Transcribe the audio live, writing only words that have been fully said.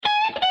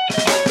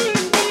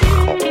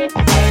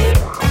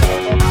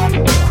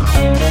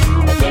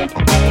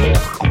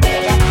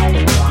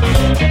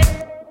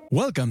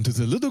Welcome to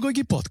the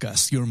Ludogogi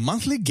Podcast, your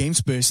monthly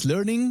games-based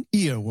learning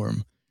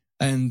earworm.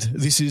 And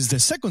this is the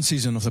second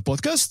season of the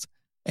podcast,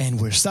 and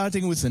we're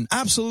starting with an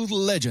absolute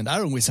legend,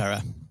 aren't we,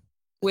 Sarah?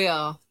 We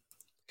are.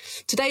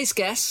 Today's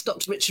guest,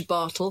 Dr. Richard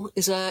Bartle,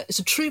 is a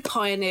true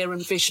pioneer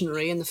and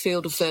visionary in the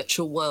field of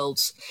virtual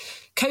worlds.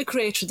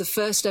 Co-creator of the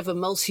first ever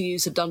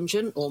multi-user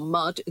dungeon, or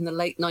MUD, in the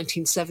late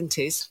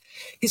 1970s,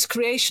 his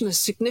creation has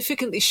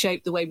significantly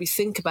shaped the way we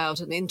think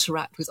about and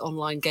interact with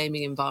online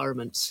gaming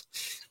environments.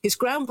 His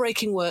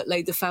groundbreaking work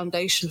laid the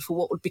foundation for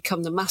what would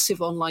become the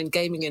massive online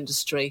gaming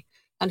industry,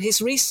 and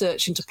his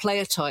research into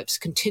player types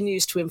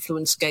continues to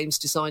influence games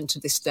design to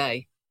this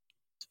day.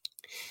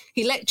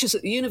 He lectures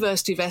at the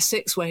University of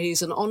Essex, where he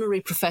is an honorary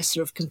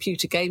professor of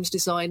computer games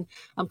design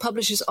and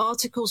publishes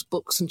articles,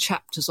 books and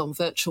chapters on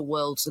virtual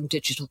worlds and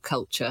digital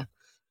culture.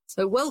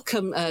 So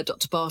welcome,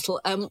 Dr.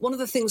 Bartle. One of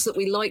the things that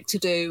we like to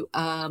do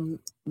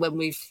when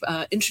we've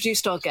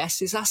introduced our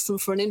guests is ask them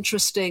for an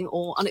interesting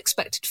or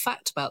unexpected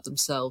fact about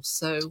themselves.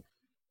 So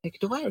take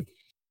it away.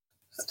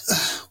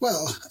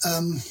 Well,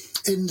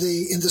 in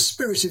the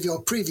spirit of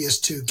your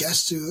previous two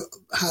guests who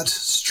had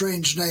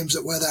strange names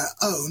that were their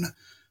own,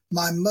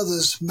 my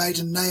mother's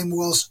maiden name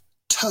was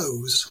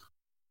Toes,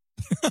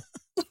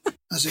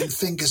 as in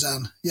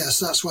Fingerzan. Yes,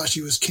 that's why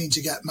she was keen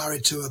to get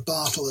married to a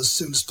Bartle as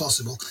soon as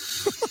possible.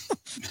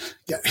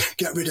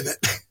 Get rid of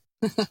it.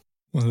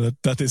 Well,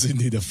 that is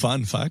indeed a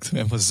fun fact.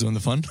 Emphasis on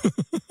the fun.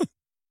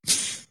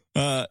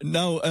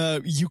 Now,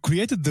 you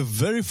created the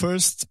very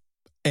first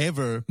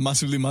ever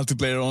massively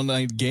multiplayer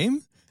online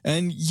game,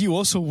 and you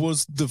also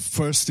was the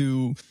first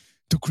to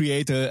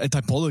create a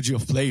typology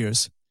of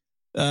players.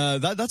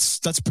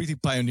 That's pretty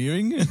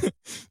pioneering.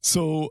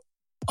 So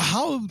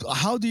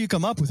how do you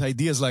come up with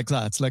ideas like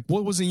that? Like,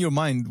 what was in your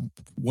mind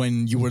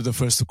when you were the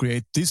first to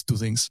create these two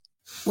things?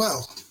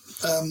 Well,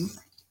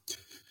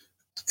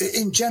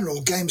 in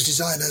general, games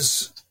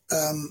designers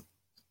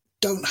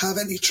don't have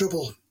any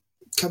trouble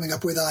coming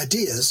up with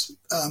ideas.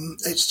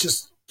 It's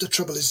just the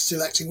trouble is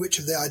selecting which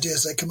of the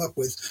ideas they come up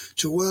with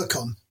to work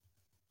on.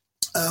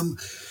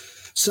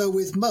 So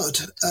with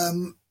MUD,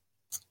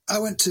 I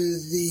went to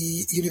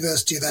the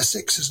University of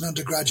Essex as an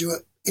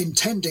undergraduate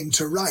intending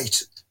to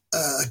write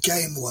a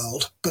game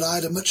world, but I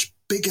had a much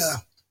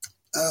bigger,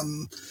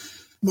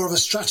 more of a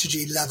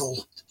strategy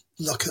level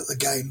look at the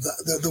game,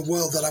 the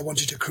world that I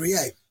wanted to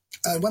create.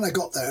 And when I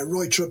got there,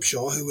 Roy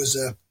Trubshaw, who was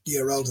a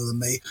year older than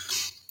me,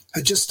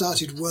 had just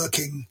started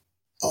working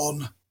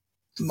on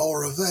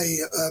more of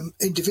a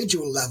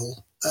individual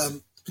level,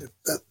 a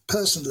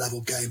person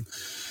level game.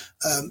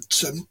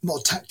 So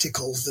more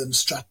tactical than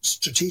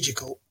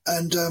strategical.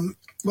 And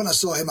when I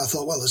saw him, I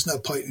thought, well, there's no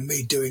point in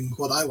me doing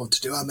what I want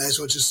to do. I may as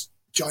well just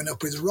join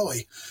up with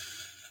Roy.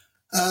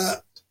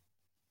 Now,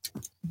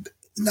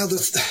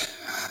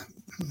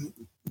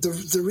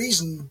 the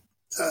reason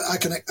I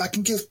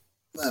can give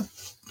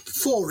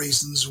 4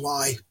 reasons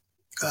why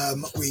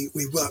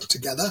we work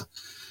together.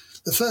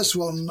 The first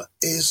one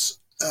is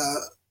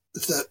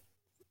that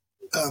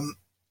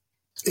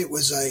it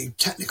was a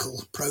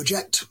technical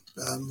project.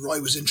 Roy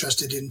was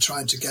interested in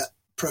trying to get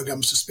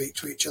programs to speak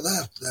to each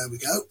other. There we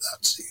go.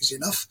 That's easy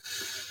enough.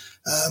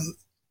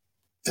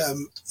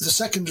 The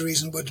second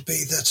reason would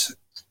be that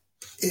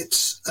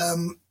it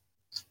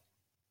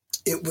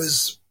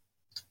was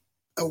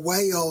a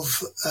way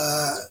of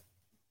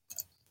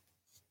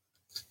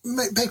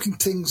making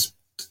things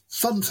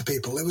fun for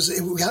people.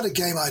 We had a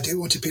game idea. We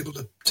wanted people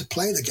to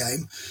play the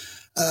game.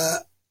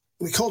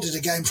 We called it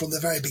a game from the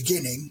very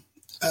beginning.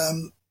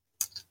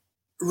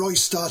 Roy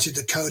started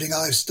the coding.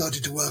 I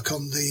started to work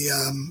on the.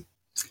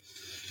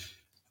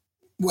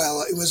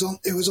 It was on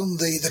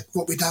the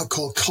what we now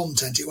call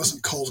content. It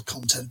wasn't called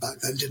content back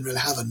then. It didn't really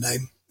have a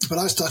name. But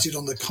I started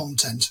on the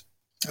content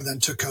and then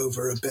took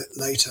over a bit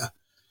later.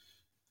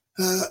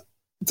 The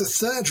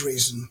third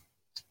reason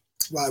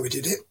why we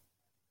did it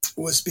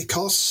was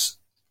because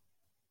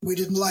we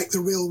didn't like the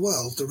real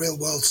world. The real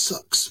world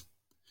sucks.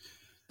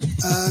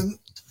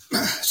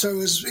 So it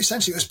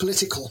was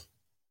political.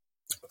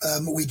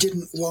 We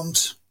didn't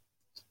want.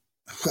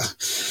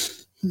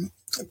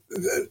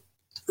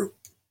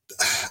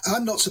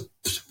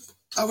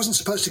 I wasn't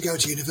supposed to go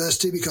to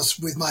university because,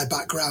 with my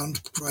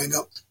background, growing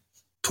up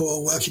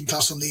poor, working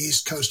class on the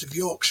east coast of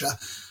Yorkshire,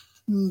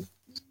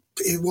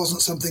 it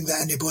wasn't something that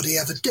anybody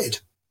ever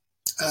did.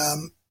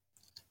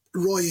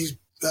 Roy,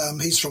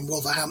 he's from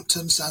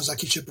Wolverhampton. Sounds like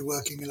he should be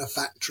working in a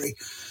factory.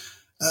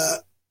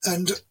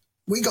 And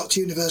we got to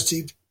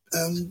university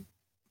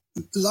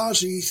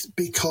largely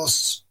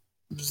because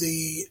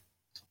the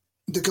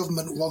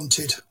government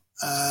wanted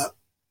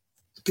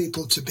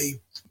people to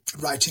be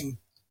writing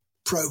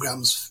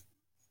programs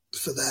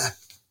for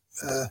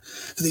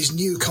these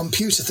new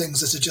computer things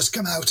that had just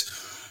come out.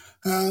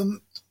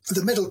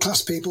 The middle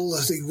class people,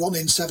 I think 1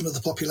 in 7 of the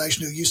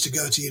population who used to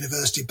go to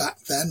university back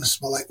then, it's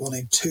more like 1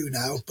 in 2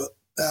 now, but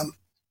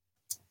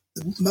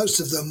most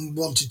of them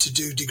wanted to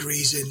do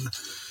degrees in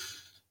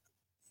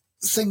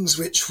things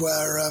which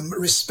were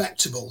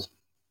respectable.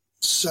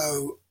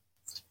 So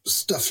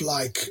stuff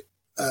like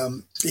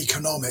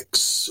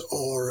economics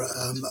or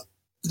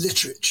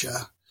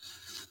literature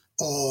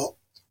or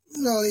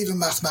even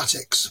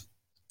mathematics,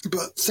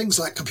 but things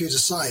like computer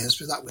science,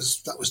 that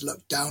was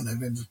looked down. I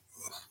mean,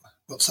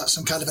 what's that?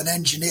 Some kind of an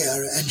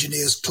engineer?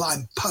 Engineers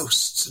climb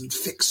posts and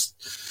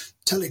fix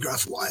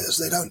telegraph wires.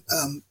 They don't.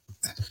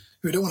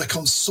 We don't want to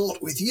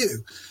consort with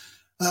you.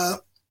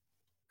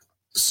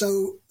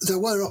 So there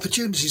were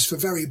opportunities for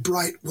very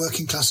bright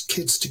working class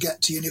kids to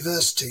get to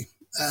university,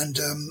 and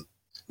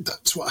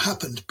that's what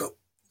happened. But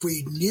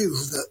we knew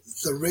that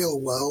the real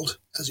world,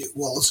 as it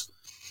was,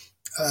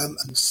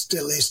 and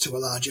still is to a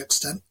large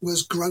extent,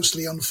 was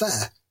grossly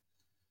unfair.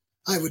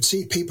 I would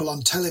see people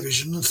on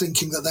television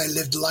thinking that they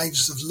lived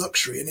lives of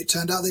luxury, and it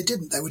turned out they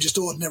didn't. They were just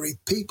ordinary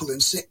people in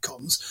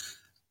sitcoms,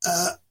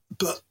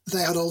 but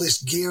they had all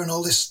this gear and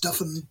all this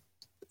stuff, and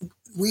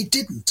we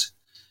didn't.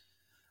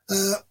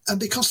 And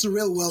because the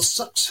real world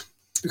sucked,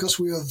 because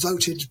we were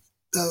voted,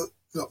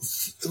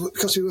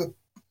 because we were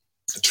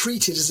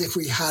treated as if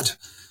we had,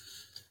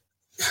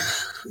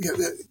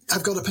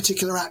 I've got a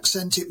particular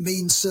accent, it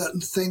means certain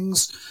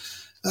things.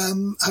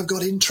 I've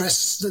got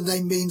interests, then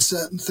they mean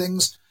certain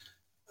things.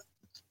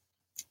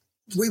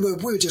 We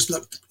were just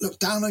looked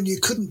down on. You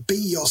couldn't be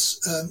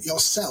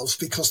yourself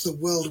because the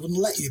world wouldn't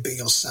let you be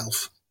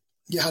yourself.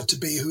 You had to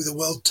be who the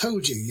world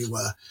told you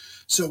were.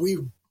 So we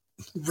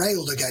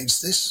railed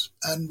against this,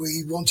 and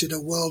we wanted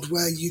a world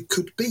where you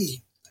could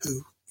be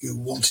who you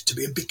wanted to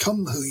be and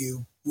become who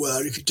you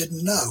were if you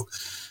didn't know.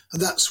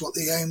 And that's what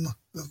the aim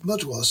of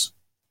Mud was.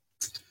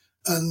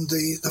 And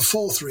the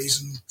fourth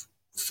reason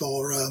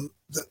for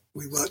that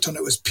we worked on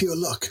it was pure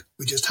luck.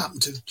 We just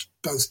happened to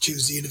both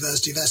choose the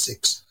University of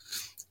Essex.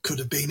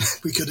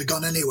 We could have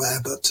gone anywhere,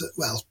 but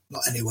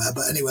not anywhere,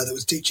 but anywhere that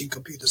was teaching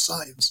computer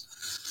science.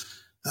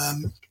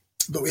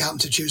 But we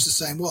happened to choose the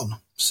same one.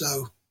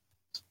 So,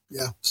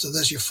 yeah, so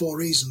there's your four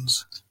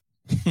reasons.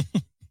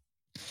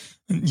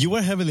 You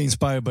were heavily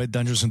inspired by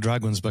Dungeons and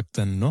Dragons back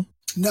then, no?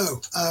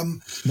 No.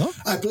 No?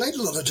 I played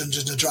a lot of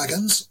Dungeons and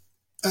Dragons,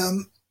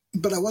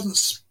 but I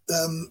wasn't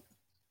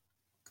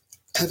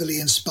heavily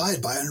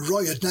inspired by it. And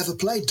Roy had never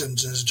played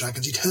Dungeons and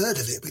Dragons. He'd heard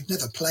of it, but he'd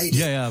never played it.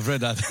 Yeah, I've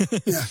read that.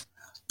 Yeah.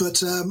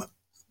 But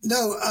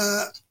no,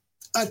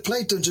 I'd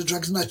played Dungeons and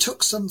Dragons, and I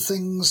took some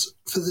things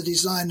for the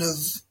design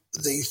of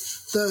the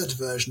third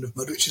version of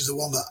Mud, which is the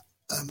one that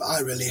I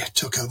really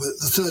took over.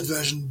 The third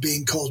version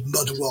being called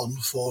Mud 1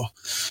 for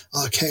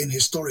arcane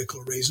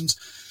historical reasons.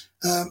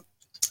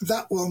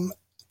 That one,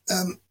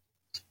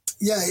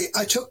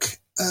 I took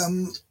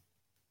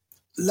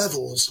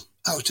levels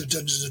out of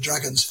Dungeons and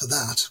Dragons for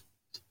that.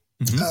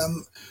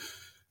 Mm-hmm.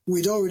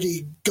 We'd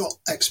already got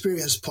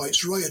experience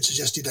points. Roy had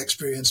suggested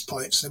experience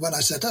points. And when I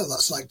said,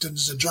 that's like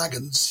Dungeons and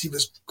Dragons, he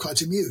was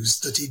quite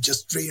amused that he'd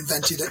just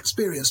reinvented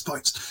experience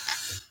points.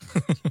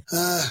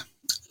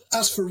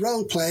 As for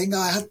role-playing,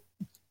 I had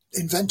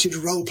invented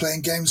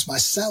role-playing games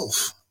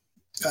myself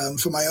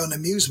for my own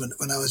amusement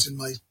when I was in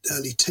my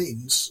early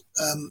teens.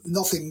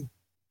 Nothing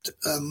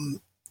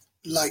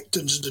like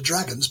Dungeons and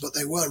Dragons, but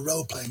they were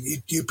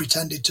role-playing. You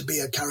pretended to be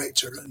a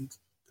character, and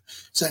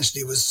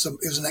essentially it was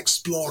an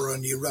explorer,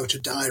 and you wrote a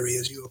diary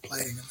as you were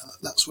playing, and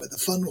that's where the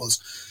fun was.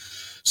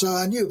 So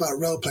I knew about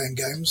role-playing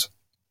games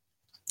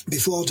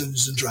before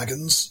Dungeons and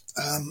Dragons.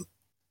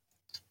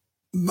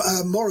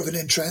 More of an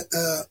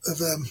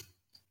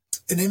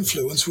an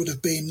influence would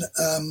have been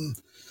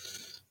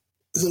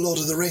The Lord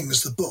of the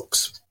Rings, the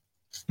books.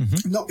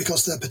 Mm-hmm. Not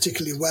because they're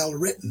particularly well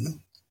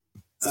written,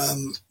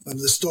 and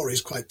the story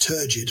is quite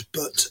turgid,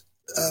 but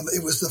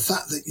it was the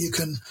fact that you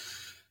can.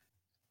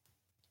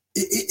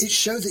 It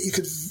showed that you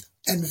could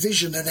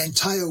envision an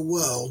entire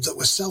world that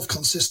was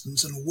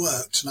self-consistent and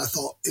worked. And I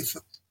thought,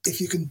 if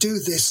you can do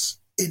this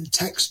in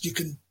text, you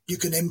can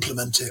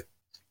implement it.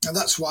 And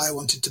that's why I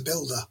wanted to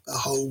build a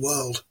whole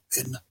world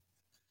in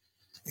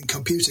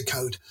computer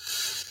code,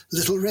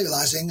 little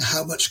realizing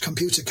how much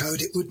computer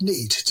code it would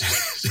need to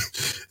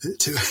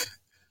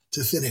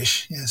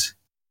finish. Yes.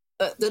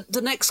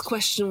 The next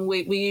question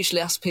we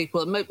usually ask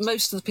people, and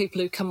most of the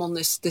people who come on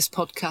this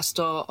podcast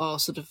are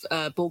sort of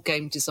board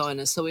game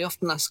designers, so we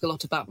often ask a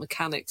lot about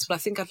mechanics, but I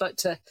think I'd like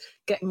to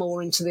get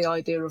more into the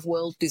idea of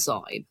world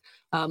design.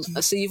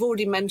 So you've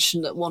already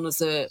mentioned that one of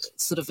the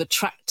sort of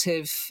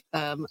attractive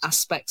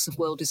aspects of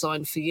world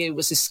design for you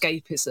was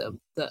escapism,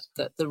 that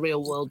the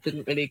real world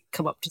didn't really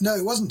come up to. No,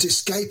 it wasn't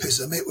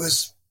escapism, it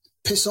was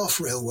piss off,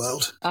 real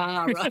world.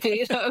 Ah,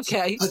 right.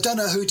 Okay. I don't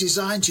know who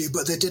designed you,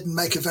 but they didn't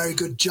make a very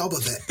good job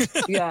of it.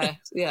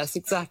 Yes,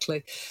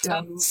 exactly.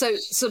 So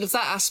sort of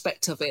that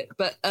aspect of it.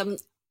 But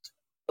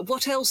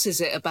what else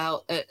is it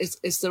about?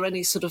 Is there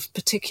any sort of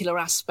particular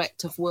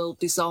aspect of world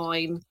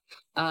design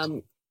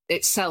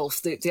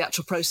itself, the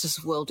actual process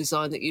of world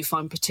design, that you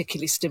find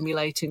particularly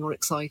stimulating or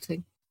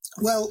exciting?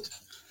 Well,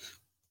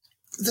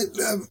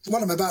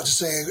 what I'm about to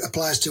say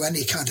applies to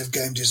any kind of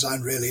game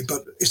design, really.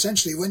 But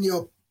essentially, when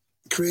you're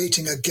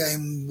creating a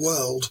game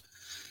world,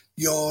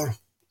 or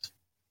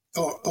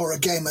a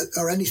game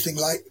or anything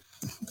like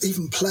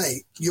even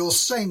play, you're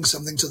saying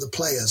something to the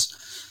players.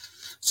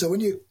 So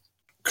when you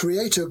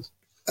create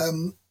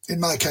in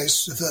my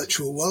case, a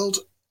virtual world,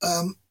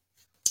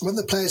 when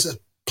the players are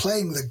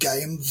playing the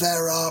game,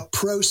 there are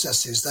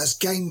processes, there's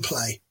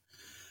gameplay,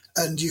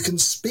 and you can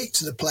speak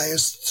to the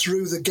players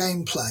through the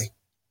gameplay.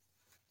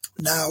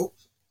 Now,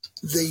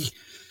 the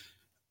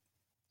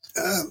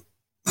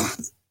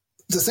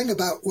thing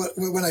about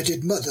when I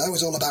did Mud, that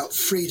was all about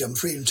freedom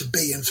to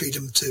be and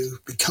freedom to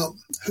become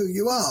who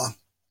you are.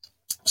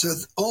 So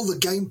all the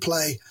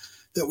gameplay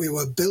that we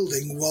were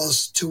building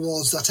was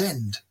towards that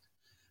end.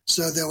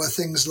 So there were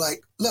things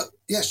like, look,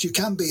 yes, you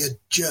can be a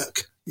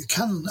jerk. You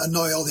can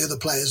annoy all the other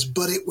players,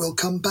 but it will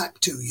come back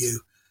to you.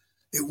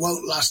 It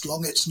won't last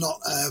long. It's not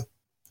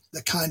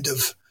the kind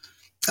of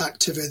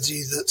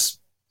activity that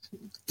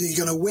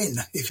you're going to win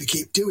if you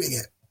keep doing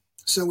it.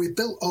 So we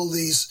built all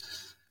these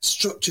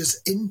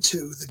structures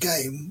into the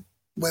game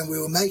when we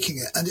were making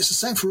it. And it's the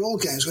same for all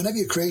games. Whenever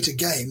you create a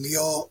game,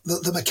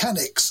 the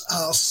mechanics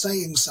are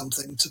saying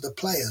something to the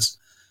players.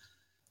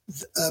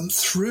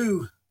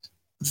 Through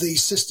the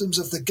systems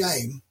of the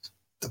game,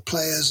 the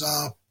players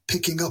are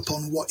picking up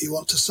on what you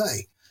want to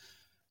say.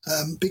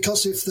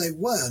 Because if they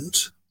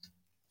weren't,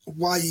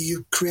 why are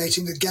you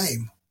creating a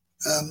game?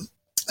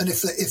 And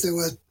if they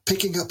were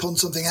picking up on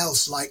something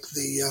else, like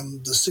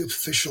the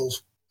superficial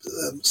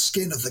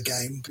skin of the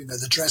game,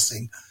 the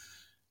dressing,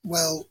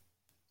 well,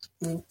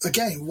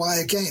 again, why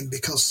a game?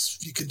 Because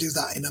you can do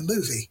that in a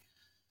movie.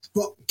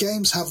 What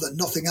games have that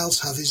nothing else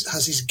has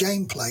is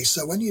gameplay.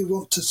 So when you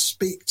want to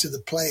speak to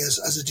the players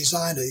as a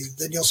designer,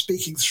 then you're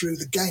speaking through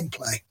the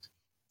gameplay.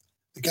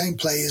 The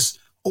gameplay is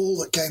all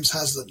that games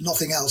has that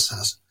nothing else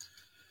has.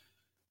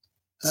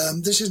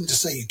 This isn't to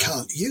say you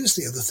can't use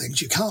the other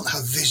things. You can't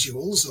have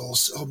visuals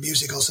or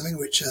music or something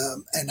which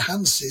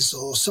enhances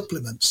or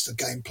supplements the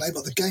gameplay,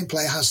 but the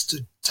gameplay has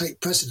to take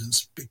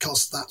precedence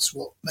because that's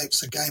what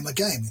makes a game a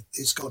game.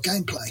 It's got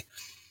gameplay.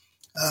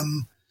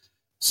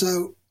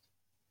 So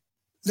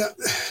that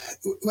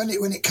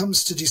when it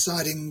comes to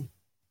deciding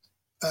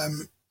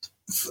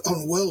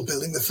on world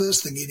building, the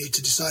first thing you need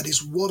to decide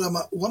is what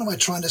am I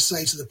trying to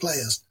say to the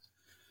players?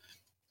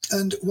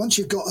 And once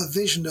you've got a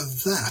vision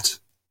of that,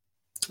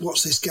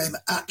 what's this game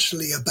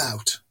actually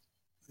about?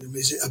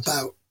 Is it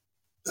about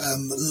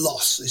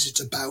loss? Is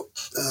it about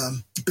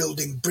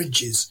building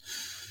bridges?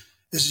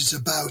 Is it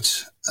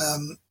about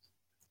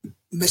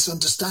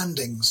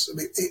misunderstandings? I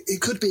mean, it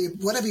could be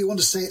whatever you want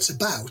to say it's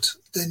about.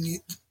 Then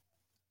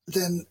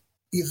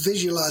you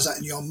visualize that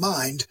in your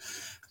mind,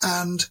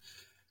 and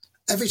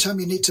every time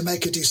you need to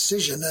make a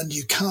decision and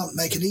you can't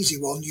make an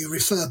easy one, you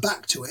refer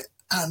back to it,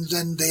 and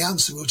then the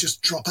answer will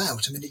just drop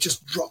out. I mean, it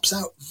just drops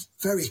out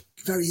very,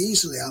 very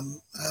easily,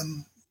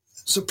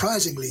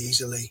 surprisingly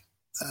easily,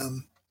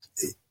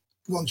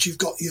 once you've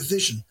got your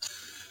vision.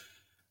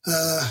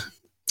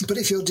 But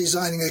if you're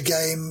designing a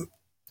game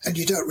and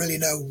you don't really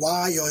know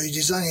why, or you're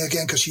designing a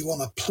game because you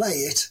want to play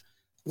it,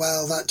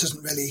 well, that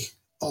doesn't really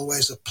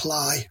always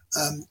apply.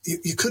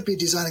 You could be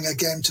designing a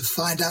game to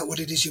find out what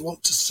it is you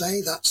want to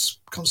say. That's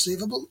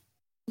conceivable.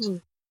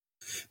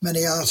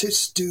 Many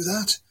artists do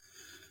that.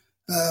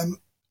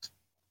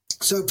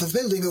 So for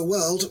building a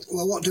world,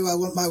 well, what do I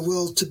want my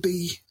world to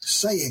be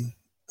saying?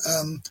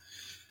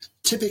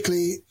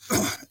 Typically,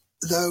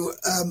 though,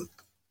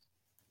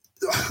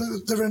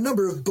 there are a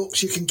number of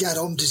books you can get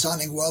on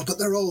designing world, but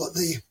they're all at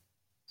the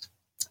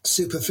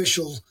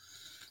superficial,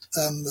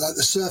 like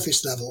the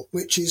surface level,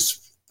 which is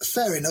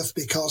fair enough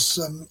because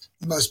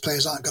most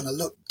players aren't going to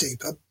look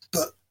deeper.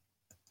 But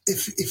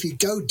if you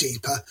go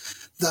deeper,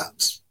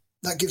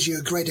 that gives you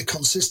a greater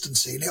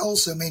consistency, and it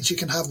also means you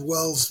can have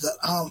worlds that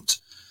aren't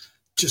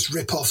just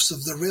rip-offs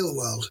of the real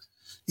world.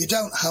 You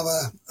don't have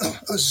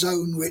a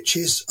zone which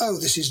is, oh,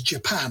 this is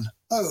Japan.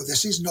 Oh,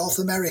 this is North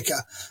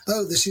America.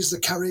 Oh, this is the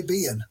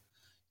Caribbean.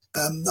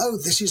 Oh,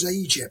 this is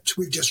Egypt.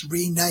 We've just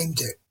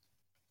renamed it.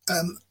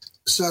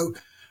 So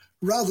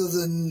rather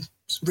than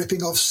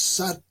ripping off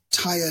sad,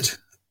 tired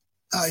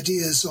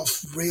ideas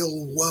of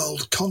real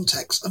world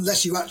context,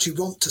 unless you actually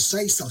want to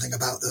say something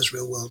about those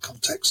real world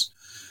contexts,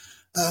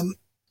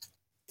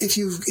 if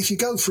you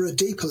go for a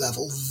deeper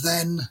level,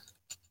 then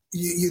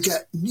you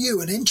get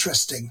new and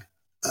interesting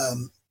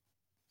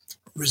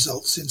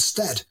results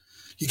instead.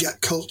 You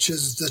get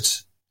cultures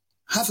that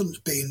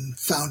haven't been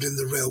found in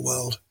the real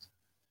world.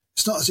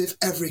 It's not as if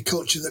every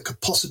culture that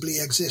could possibly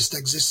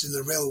exists in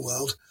the real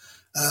world.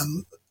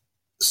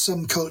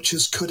 Some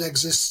cultures could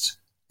exist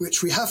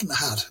which we haven't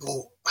had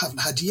or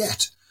haven't had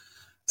yet.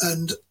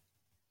 And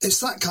it's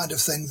that kind of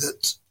thing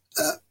that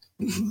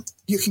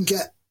you can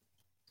get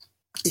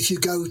if you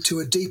go to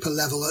a deeper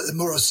level, at a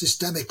more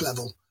systemic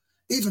level,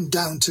 even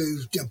down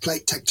to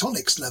plate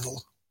tectonics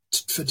level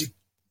for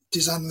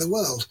designing the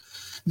world.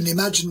 I mean,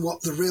 imagine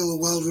what the real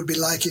world would be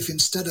like if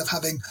instead of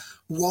having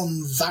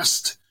one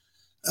vast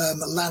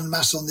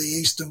landmass on the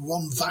east and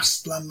one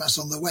vast landmass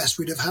on the west,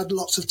 we'd have had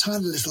lots of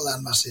tiny little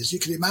landmasses. You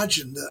can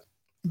imagine that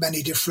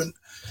many different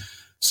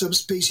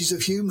subspecies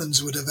of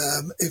humans would have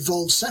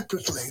evolved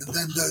separately, and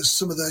then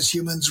some of those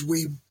humans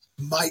we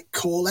might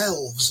call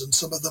elves, and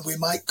some of them we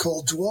might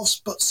call dwarfs,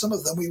 but some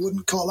of them we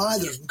wouldn't call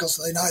either of them because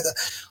they neither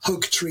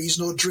hug trees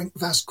nor drink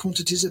vast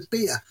quantities of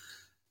beer.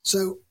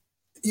 So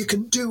you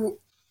can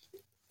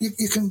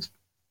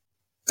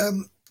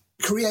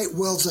create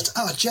worlds that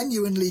are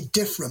genuinely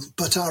different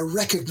but are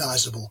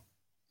recognizable.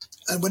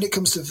 And when it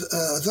comes to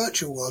a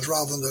virtual world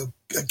rather than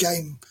a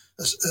game,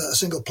 a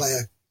single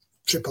player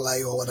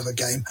AAA or whatever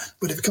game,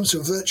 but if it comes to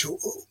a virtual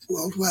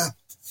world where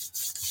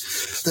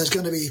there's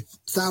going to be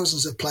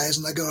thousands of players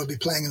and they're going to be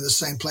playing in the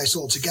same place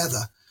all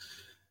together,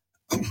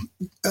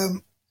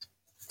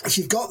 if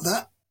you've got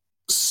that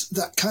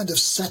kind of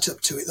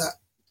setup to it, that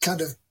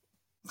kind of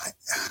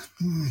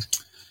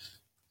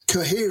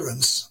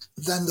coherence,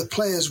 then the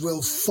players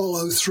will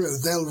follow through.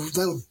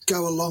 They'll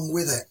go along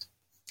with it,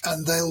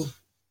 and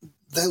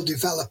they'll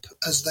develop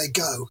as they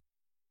go.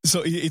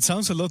 So it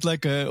sounds a lot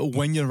like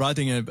when you're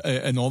writing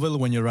a novel,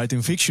 when you're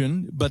writing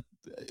fiction, but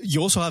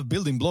you also have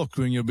building blocks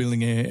when you're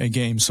building a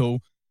game. So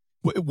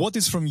what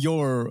is, from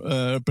your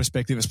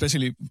perspective,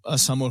 especially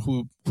as someone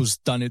who's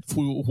done it,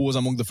 who was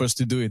among the first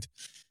to do it,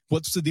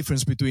 what's the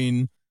difference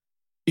between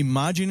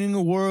imagining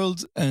a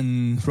world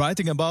and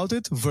writing about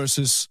it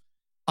versus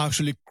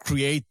actually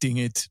creating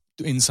it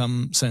in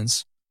some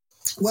sense?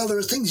 Well, there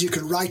are things you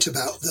can write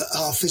about that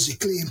are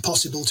physically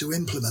impossible to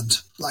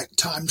implement, like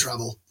time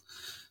travel.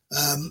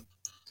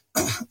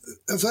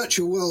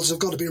 Virtual worlds have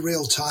got to be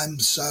real time.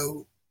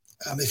 So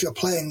if you're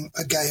playing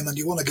a game and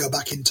you want to go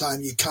back in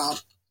time, you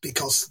can't,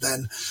 because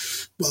then,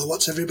 well,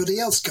 what's everybody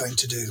else going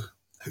to do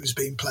who's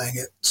been playing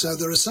it? So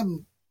there are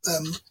some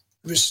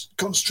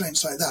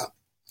constraints like that.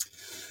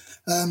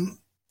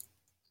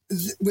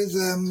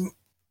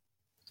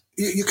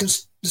 You can,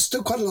 there's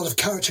still quite a lot of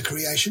character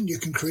creation. You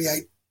can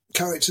create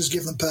characters,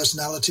 give them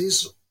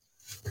personalities,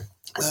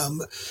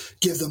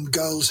 give them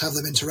goals, have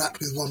them interact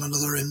with one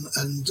another,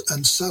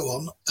 and so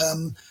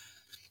on.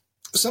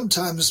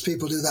 Sometimes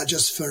people do that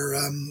just for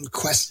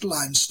quest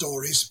line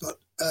stories, but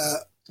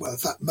well, in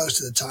fact, most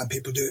of the time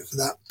people do it for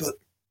that. But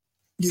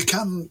you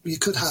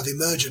could have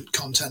emergent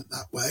content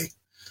that way,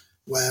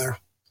 where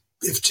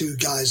if two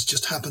guys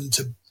just happen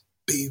to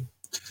be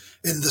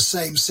in the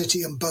same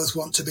city and both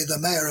want to be the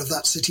mayor of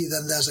that city,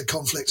 then there's a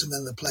conflict and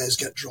then the players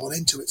get drawn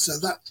into it. So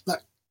that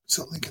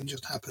something can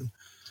just happen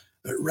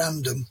at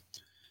random.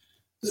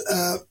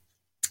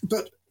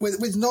 But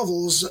with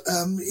novels,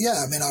 I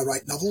mean, I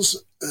write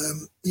novels.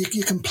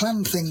 You can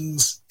plan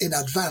things in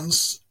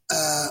advance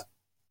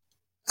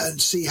and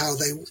see how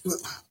they go.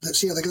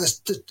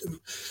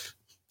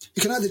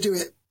 You can either do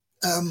it,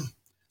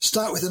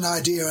 start with an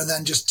idea and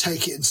then just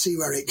take it and see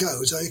where it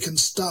goes, or you can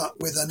start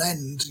with an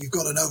end. You've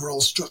got an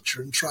overall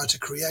structure and try to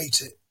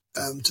create it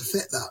to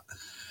fit that.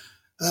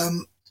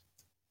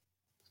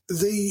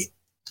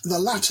 The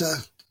latter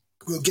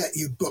will get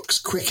you books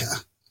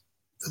quicker.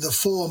 The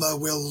former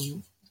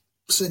will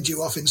send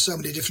you off in so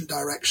many different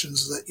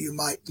directions that you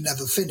might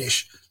never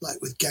finish,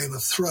 like with Game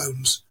of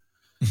Thrones.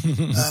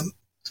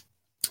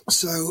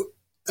 So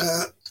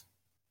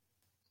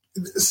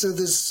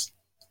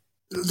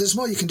there's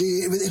more you can do.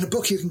 In a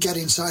book, you can get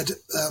inside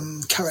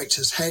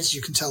characters' heads.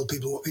 You can tell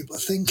people what people are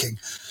thinking.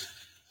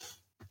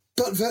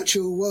 But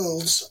virtual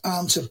worlds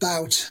aren't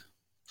about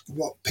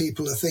what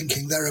people are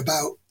thinking. They're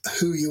about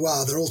who you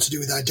are. They're all to do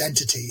with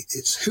identity.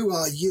 It's who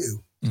are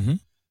you? Mm-hmm.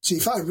 So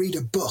if I read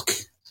a book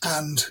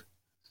and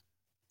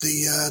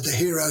the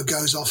hero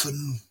goes off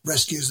and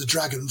rescues the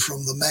dragon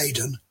from the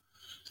maiden,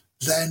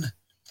 then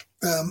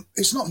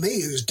it's not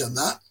me who's done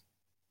that.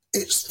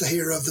 It's the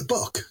hero of the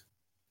book,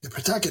 the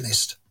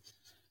protagonist.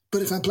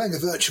 But if I'm playing a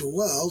virtual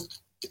world,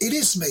 it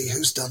is me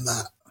who's done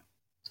that.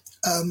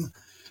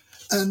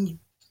 And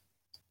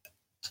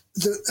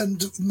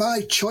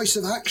my choice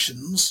of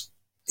actions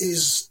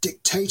is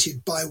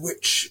dictated by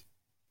which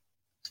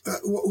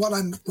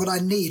what I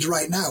need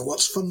right now,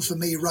 what's fun for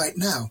me right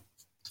now.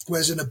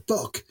 Whereas in a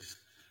book,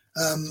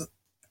 I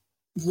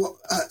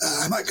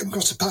might come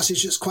across a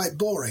passage that's quite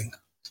boring,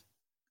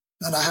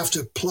 and I have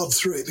to plod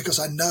through it because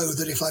I know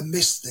that if I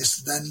miss this,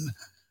 then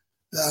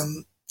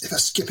if I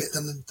skip it,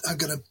 then I'm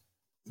going to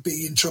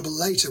be in trouble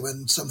later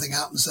when something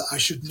happens that I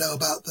should know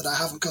about that I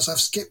haven't because I've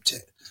skipped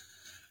it.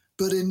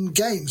 But in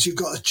games, you've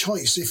got a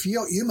choice. If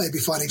you may be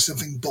finding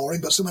something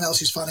boring, but someone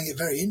else is finding it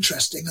very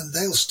interesting, and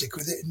they'll stick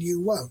with it, and you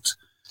won't.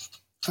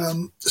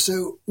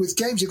 So with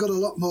games, you've got a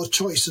lot more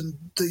choice, and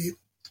the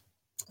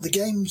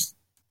games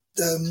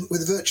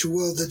with the virtual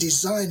world, the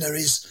designer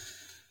is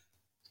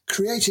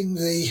creating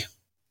the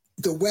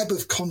web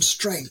of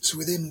constraints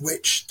within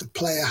which the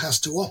player has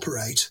to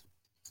operate,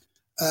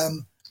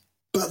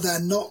 but they're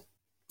not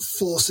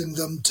forcing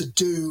them to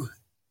do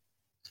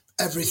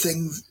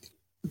everything.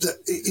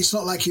 That it's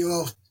not like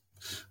you're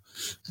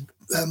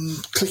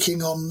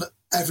clicking on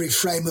every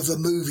frame of a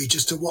movie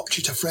just to watch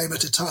it a frame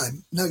at a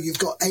time. No, you've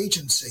got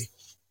agency.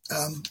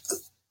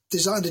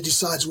 Designer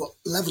decides what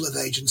level of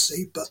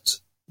agency, but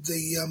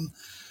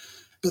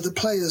the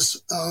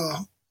players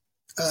are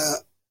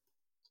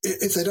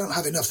if they don't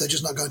have enough, they're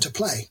just not going to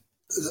play.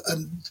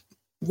 And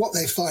what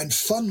they find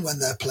fun when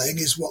they're playing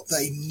is what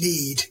they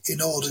need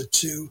in order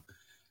to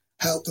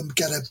help them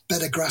get a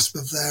better grasp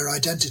of their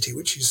identity,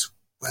 which is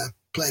where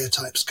player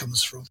types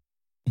comes from.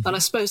 And I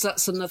suppose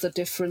that's another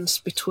difference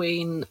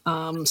between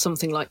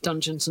something like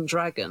Dungeons and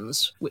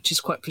Dragons, which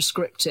is quite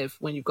prescriptive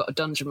when you've got a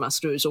dungeon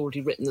master who's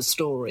already written the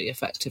story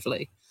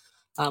effectively,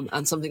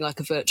 and something like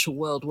a virtual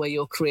world where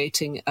you're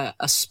creating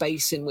a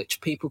space in which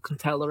people can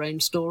tell their own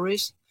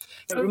stories.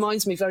 It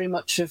reminds me very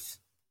much of...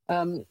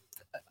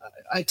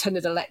 I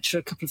attended a lecture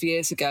a couple of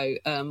years ago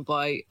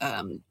by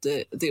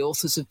the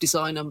authors of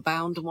Design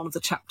Unbound, and one of the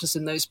chapters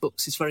in those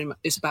books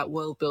is about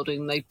world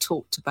building. They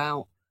talked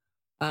about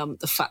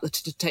the fact that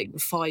it had taken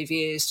 5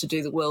 years to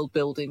do the world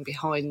building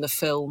behind the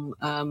film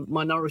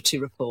Minority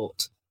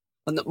Report,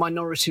 and that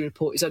Minority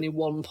Report is only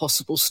one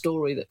possible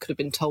story that could have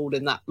been told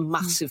in that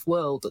massive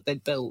world that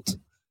they'd built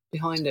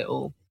behind it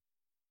all.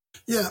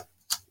 Yeah,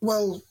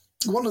 well,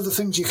 one of the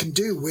things you can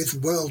do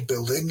with world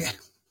building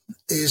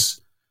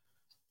is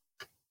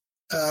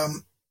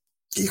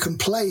you can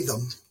play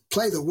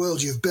the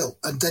world you've built,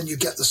 and then you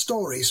get the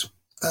stories.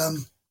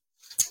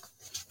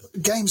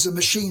 Games are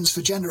machines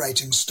for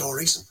generating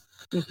stories.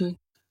 Mm-hmm.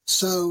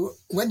 So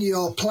when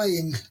you're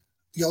playing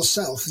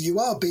yourself, you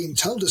are being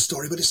told a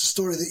story, but it's a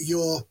story that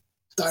you're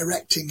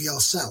directing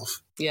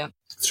yourself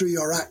through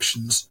your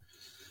actions.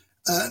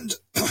 And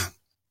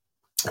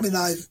I mean,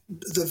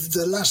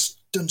 the last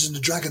Dungeons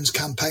and Dragons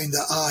campaign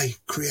that I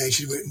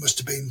created, it must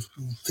have been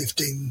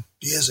 15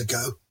 years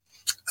ago,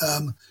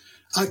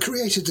 I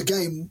created the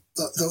game,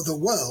 the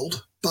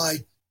world,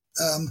 by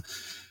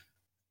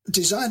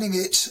designing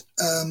it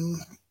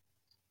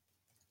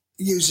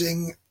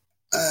using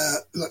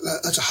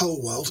as a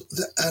whole world,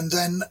 and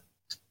then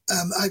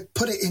I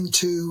put it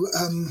into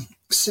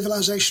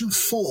Civilization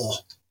 4,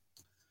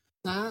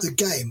 the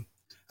game,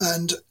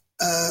 and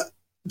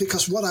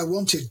because what I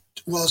wanted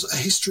was a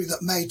history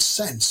that made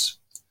sense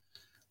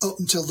up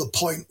until the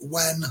point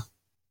when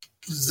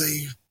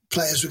the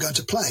players were going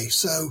to play.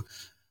 So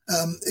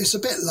it's a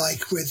bit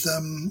like with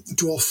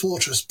Dwarf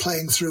Fortress,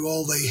 playing through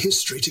all the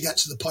history to get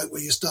to the point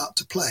where you start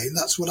to play, and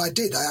that's what I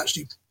did. I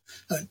actually...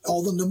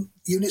 all the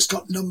units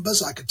got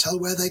numbers. I could tell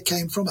where they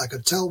came from. I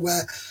could tell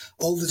where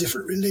all the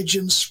different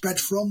religions spread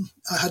from.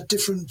 I had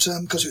different,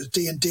 because it was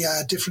D&D, I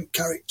had different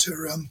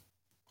character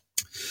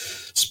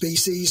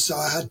species. So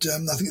I had,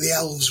 I think the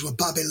elves were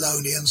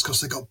Babylonians because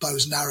they got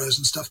bows and arrows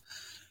and stuff.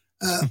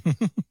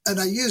 And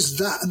I used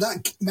that, and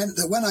that meant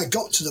that when I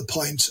got to the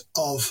point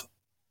of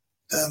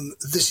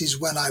this is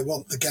when I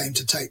want the game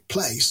to take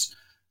place,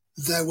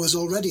 there was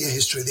already a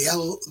history.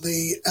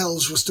 The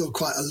elves were still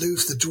quite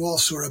aloof. The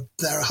dwarfs were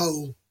their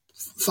whole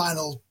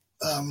final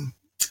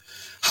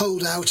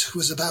holdout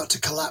was about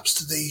to collapse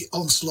to the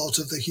onslaught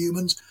of the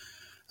humans.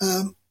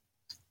 But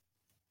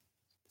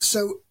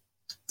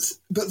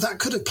that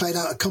could have played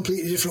out a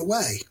completely different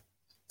way.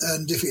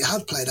 And if it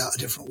had played out a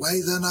different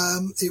way, then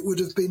it would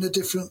have been a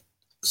different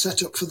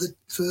setup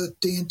for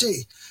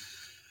D&D.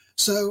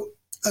 So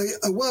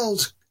a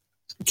world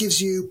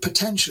gives you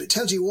potential. It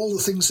tells you all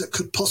the things that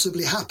could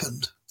possibly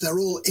happen. They're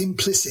all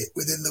implicit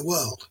within the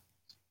world.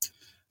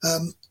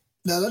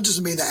 Now, that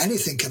doesn't mean that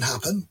anything can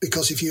happen,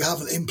 because if you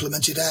haven't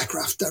implemented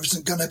aircraft, there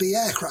isn't going to be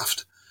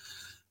aircraft.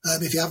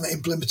 If you haven't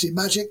implemented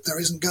magic, there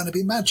isn't going to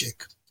be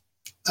magic.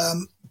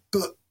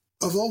 But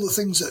of all the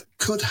things that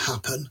could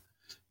happen,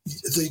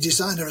 the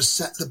designer has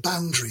set the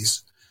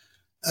boundaries.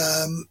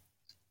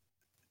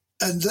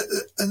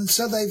 And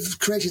so they've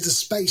created a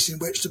space in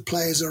which the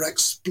players are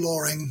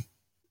exploring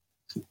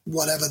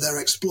whatever they're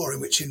exploring,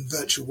 which in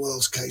virtual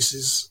worlds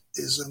cases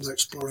is they're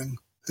exploring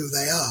who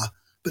they are.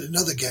 But in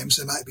other games,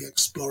 they might be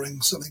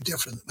exploring something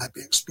different. They might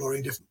be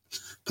exploring different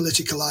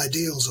political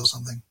ideals or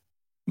something.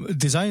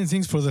 Designing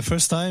things for the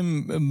first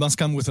time must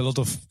come with a lot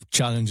of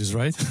challenges,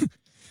 right?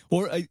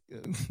 Or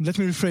let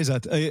me rephrase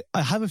that.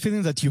 I have a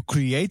feeling that you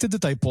created the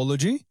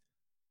typology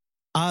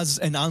as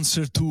an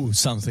answer to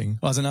something,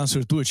 as an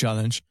answer to a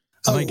challenge.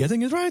 Am I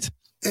getting it right?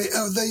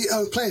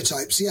 The player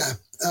types, yeah.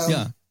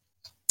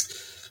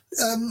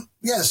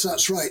 Yes,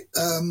 that's right.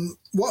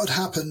 What had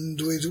happened,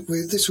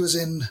 this was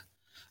in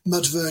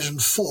Mud version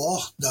 4,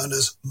 known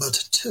as Mud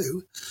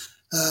 2,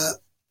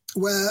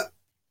 where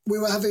we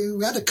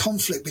had a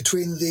conflict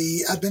between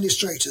the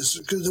administrators.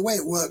 Because the way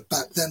it worked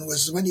back then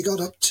was when you got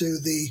up to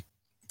the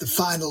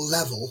final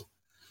level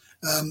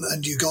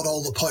and you got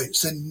all the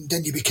points,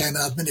 then you became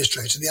an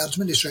administrator. And the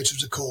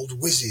administrators were called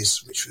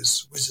whizzes, which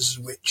was wizards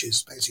and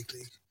witches,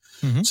 basically.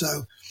 Mm-hmm.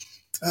 So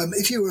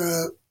if you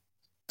were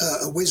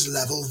a whiz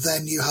level,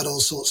 then you had all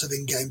sorts of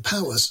in-game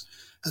powers.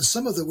 And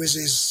some of the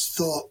whizzes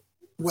thought,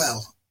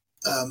 well,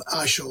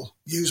 I shall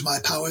use my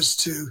powers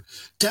to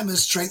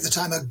demonstrate that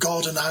I'm a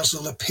god, and I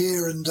shall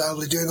appear and I'll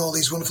be doing all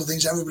these wonderful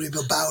things. Everybody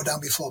will bow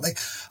down before me.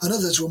 And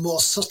others were more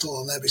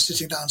subtle, and they'll be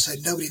sitting down and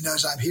saying, nobody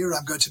knows I'm here.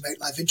 I'm going to make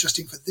life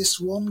interesting for this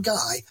one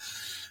guy.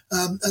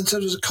 And so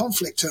there was a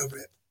conflict over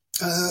it,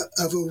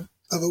 over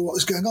what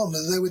was going on.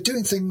 And they were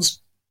doing things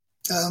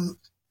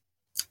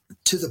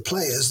to the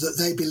players that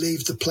they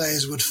believed the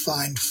players would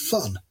find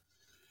fun.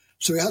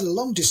 So we had a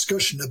long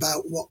discussion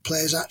about what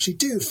players actually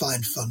do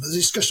find fun. The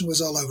discussion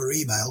was all over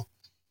email.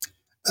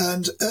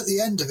 And at the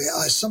end of it,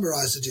 I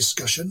summarised the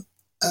discussion.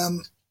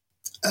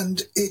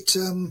 And it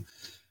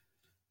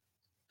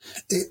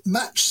It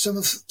matched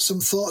some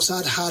thoughts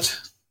I'd had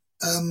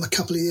a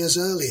couple of years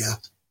earlier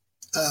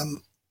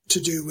to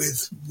do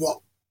with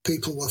what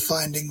people were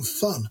finding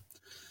fun.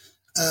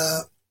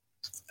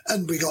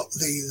 And we got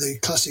the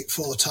classic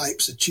 4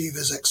 types: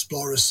 achievers,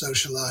 explorers,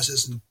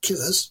 socializers, and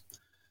killers.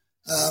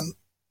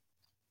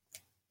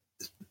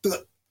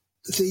 But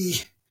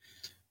the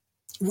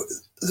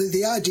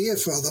idea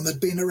for them had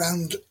been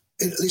around,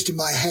 at least in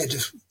my head,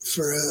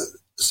 for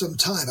some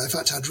time. In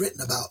fact, I'd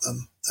written about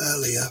them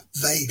earlier,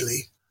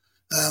 vaguely,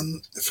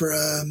 for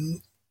a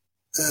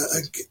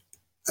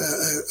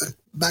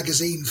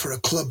magazine for a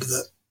club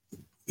that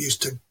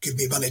used to give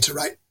me money to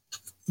write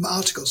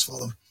articles for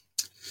them.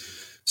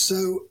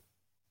 So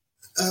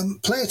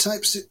player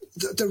types,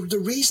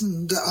 the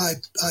reason that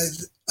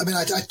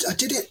I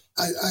did it,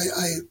 I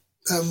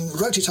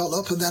wrote it all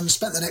up and then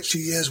spent the next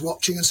few years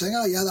watching and saying,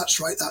 oh yeah, that's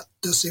right, that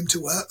does seem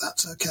to work,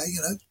 that's okay,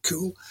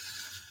 cool.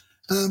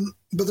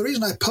 But the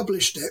reason I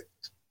published it,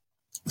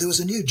 there was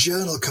a new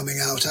journal coming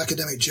out,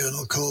 academic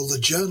journal, called the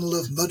Journal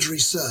of Mud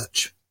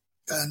Research.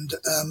 And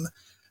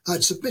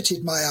I'd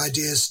submitted my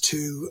ideas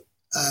to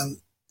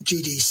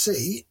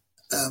GDC,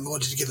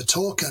 wanted to give a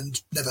talk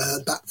and never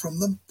heard back from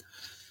them.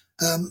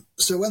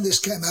 So when this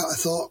came out, I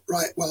thought,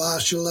 right, well,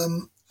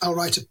 I'll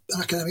write an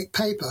academic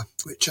paper,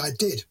 which I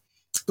did.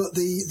 But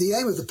the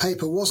aim of the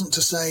paper wasn't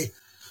to say,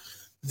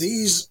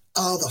 these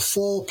are the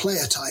 4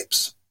 player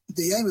types.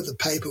 The aim of the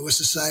paper was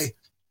to say,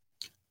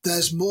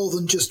 there's more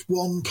than just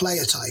one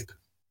player type.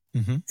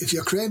 Mm-hmm. If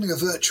you're creating a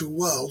virtual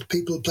world,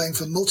 people are playing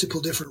for multiple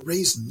different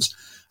reasons,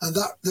 and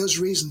those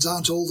reasons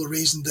aren't all the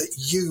reason that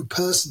you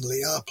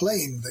personally are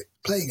playing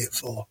it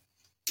for.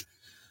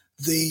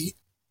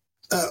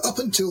 Up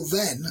until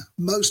then,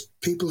 most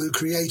people who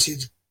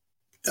created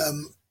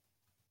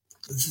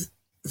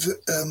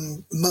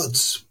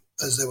MUDs,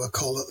 as they were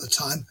called at the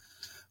time,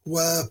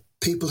 were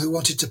people who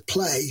wanted to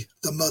play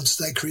the MUDs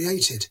they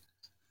created.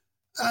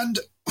 And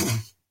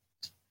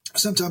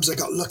sometimes they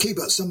got lucky,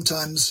 but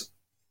sometimes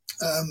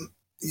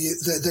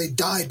they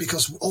died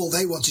because all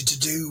they wanted to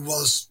do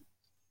was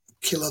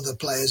kill other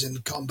players in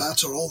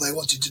combat, or all they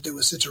wanted to do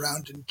was sit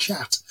around and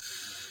chat.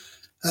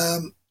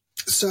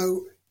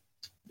 So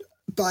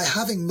by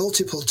having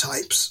multiple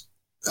types,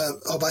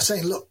 or by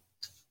saying, look,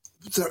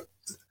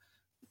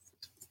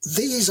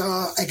 these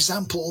are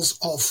examples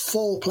of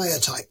 4 player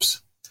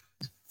types.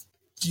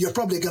 You're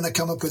probably going to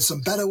come up with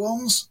some better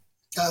ones,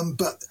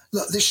 but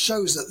look, this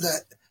shows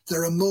that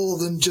there are more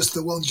than just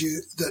the ones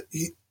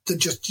than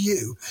just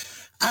you,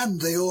 and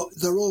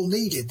they're all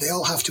needed. They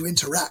all have to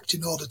interact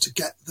in order to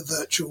get the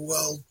virtual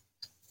world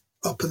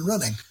up and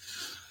running.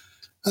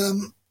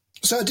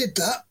 So I did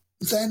that.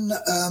 Then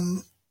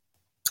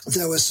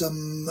there were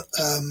some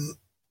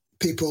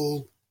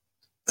people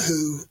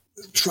who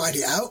tried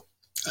it out,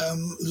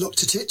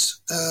 looked at it.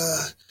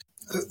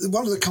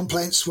 One of the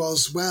complaints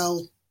was,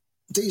 well,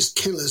 these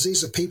killers,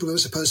 these are people who are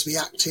supposed to be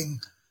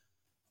acting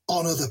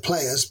on other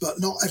players, but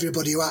not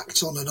everybody who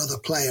acts on another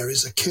player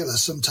is a killer.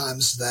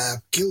 Sometimes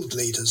they're guild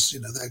leaders.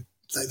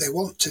 They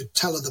want to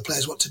tell other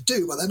players what to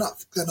do, but they're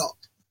not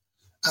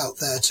out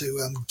there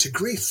to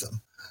grief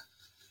them.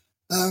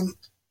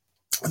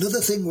 Another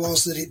thing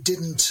was that it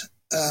didn't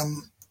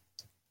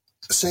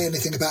say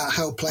anything about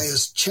how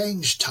players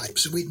change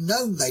types. We'd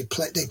known they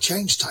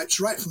changed types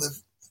right from the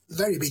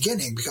very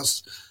beginning,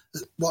 because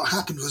what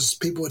happened was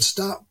people would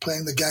start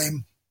playing the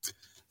game.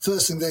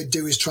 First thing they'd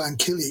do is try and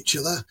kill each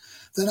other.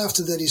 Then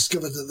after they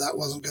discovered that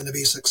wasn't going to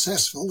be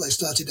successful, they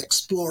started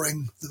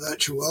exploring the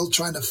virtual world,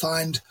 trying to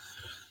find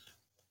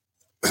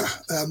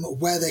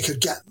where they could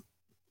get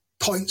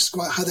points,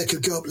 how they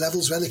could go up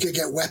levels, where they could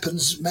get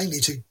weapons, mainly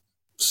to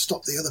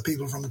stop the other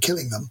people from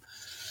killing them.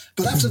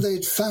 But after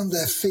they'd found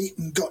their feet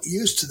and got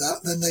used to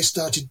that, then they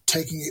started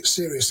taking it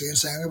seriously and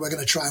saying, we're going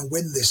to try and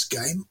win this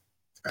game.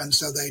 And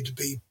so they'd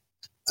be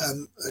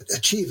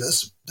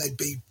achievers. They'd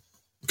be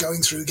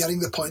going through, getting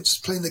the points,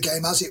 playing the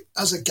game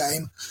as a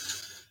game,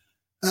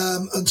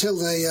 until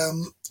they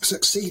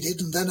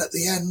succeeded. And then at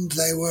the end,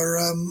 they were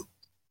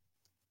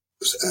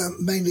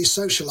mainly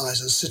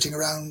socializers, sitting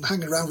around,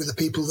 hanging around with the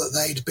people that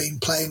they'd been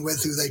playing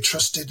with, who they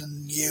trusted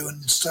and knew,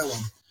 and so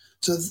on.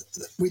 So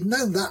we'd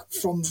known that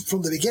from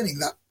the beginning,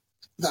 that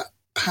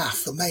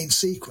path, the main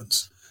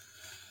sequence.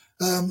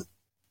 But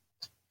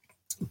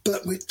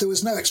there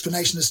was no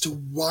explanation as to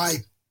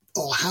why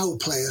or how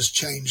players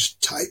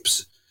changed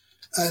types.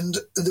 And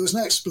there was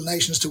no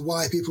explanation as to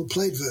why people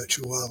played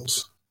virtual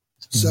worlds.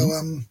 Mm-hmm.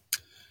 So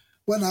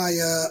when I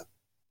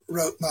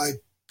wrote my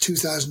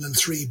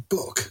 2003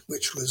 book,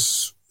 which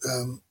was,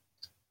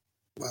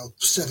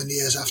 7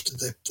 years after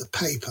the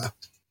paper,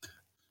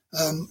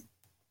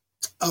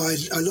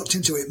 I looked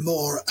into it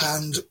more,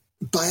 and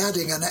by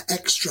adding an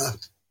extra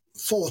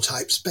 4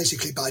 types,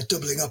 basically by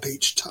doubling up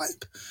each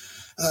type,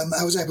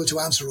 I was able to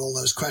answer all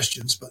those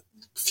questions, but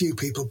few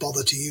people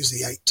bother to use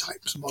the 8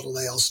 types model.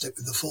 They all stick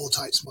with the 4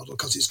 types model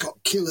because it's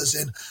got killers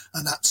in,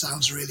 and that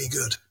sounds really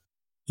good.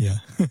 Yeah.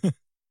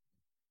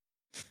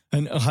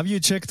 And have you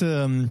checked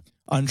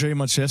Andrei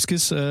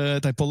Machevsky's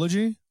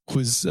typology,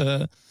 who's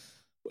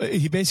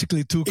He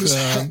basically took... It's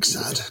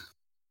Hexad.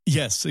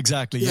 Yes,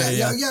 exactly.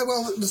 Yeah.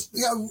 Well,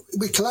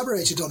 we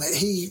collaborated on it.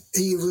 He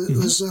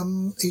was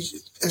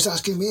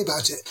asking me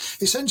about it.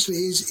 Essentially,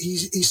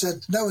 he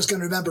said no one's going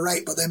to remember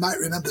 8, but they might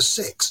remember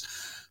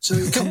 6. So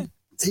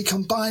he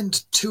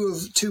combined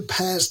two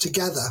pairs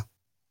together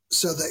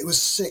so that it was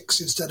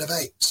 6 instead of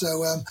 8.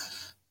 So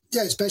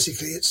it's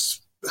basically it's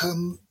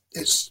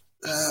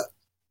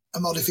a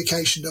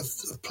modification of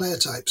player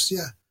types.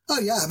 Yeah. Oh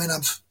yeah. I mean,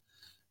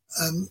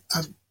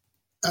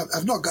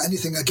 I've not got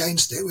anything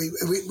against it.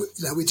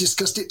 We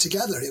discussed it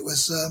together. It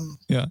was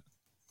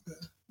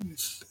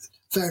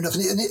fair enough.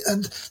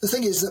 And the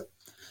thing is that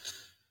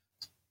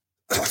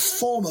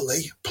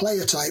formally,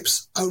 player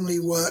types only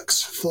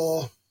works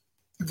for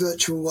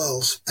virtual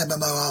worlds,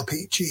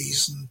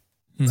 MMORPGs,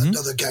 and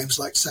other games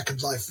like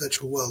Second Life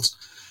Virtual Worlds.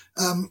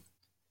 And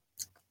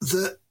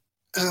the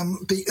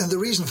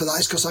reason for that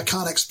is because I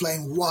can't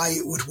explain why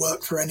it would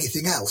work for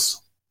anything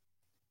else.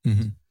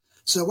 Mm-hmm.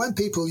 So when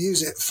people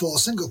use it for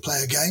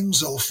single-player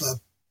games or for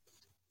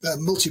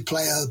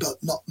multiplayer,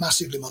 but not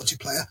massively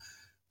multiplayer,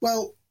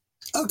 well,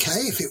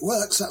 okay, if it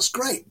works, that's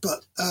great.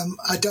 But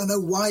I don't know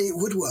why it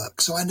would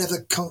work, so I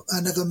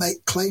never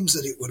make claims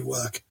that it would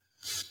work.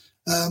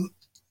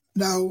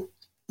 Now,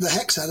 the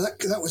Hexad,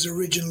 that was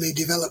originally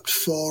developed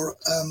for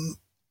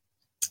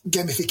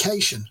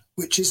gamification,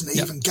 which isn't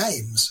even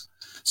games.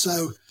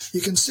 So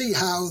you can see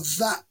how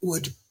that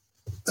would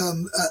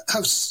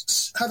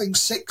having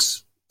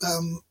 6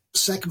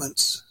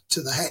 segments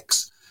to the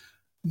hex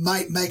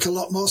might make a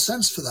lot more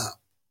sense for that.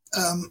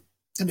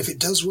 And if it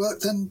does work,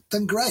 then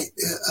great.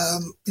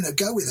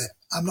 Go with it.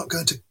 I'm not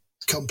going to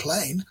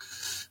complain.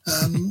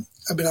 I mean,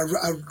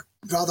 I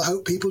rather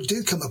hope people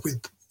do come up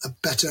with a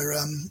better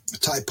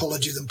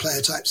typology than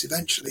player types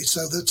eventually,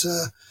 so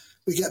that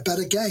we get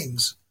better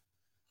games.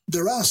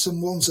 There are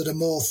some ones that are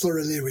more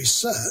thoroughly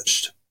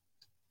researched.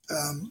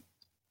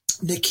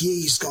 Nick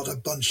Yee's got a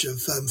bunch of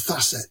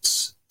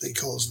facets, he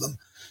calls them,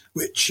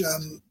 which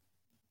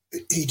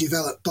he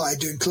developed by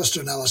doing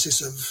cluster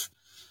analysis of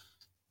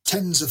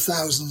tens of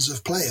thousands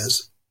of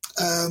players,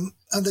 and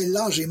they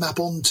largely map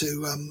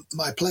onto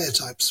my player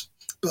types.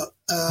 But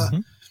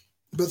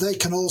they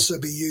can also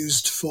be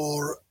used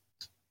for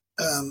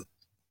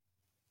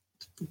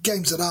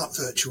games that aren't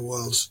virtual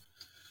worlds,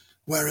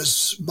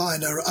 whereas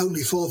mine are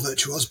only for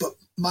virtual worlds, but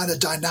mine are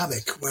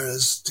dynamic,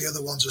 whereas the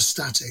other ones are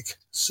static.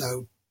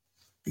 So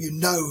you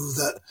know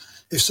that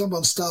if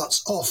someone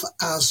starts off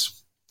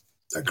as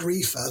a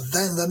griefer,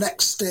 then the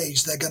next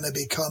stage they're going to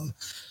become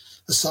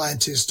a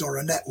scientist or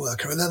a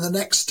networker, and then the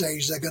next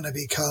stage they're going to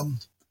become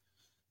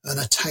an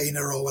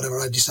attainer or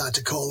whatever I decide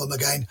to call them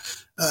again,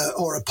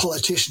 or a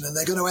politician, and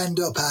they're going to end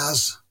up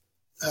as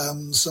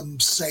some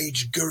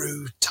sage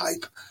guru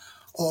type,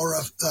 or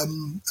a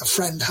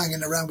friend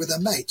hanging around with their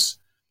mates.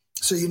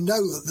 So you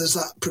know that there's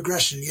that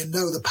progression, you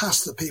know the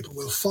path that people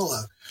will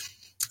follow,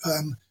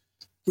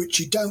 which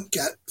you don't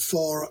get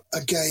for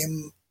a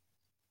game.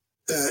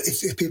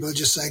 If people are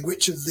just saying,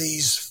 which of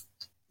these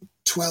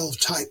 12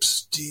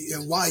 types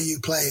why are you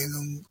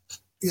playing?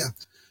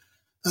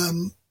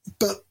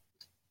 But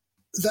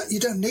that you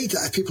don't need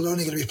that if people are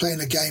only going to be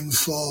playing a game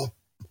for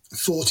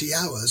 40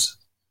 hours.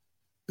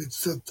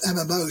 For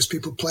MMOs,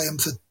 people play them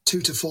for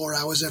 2 to 4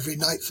 hours every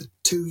night for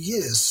 2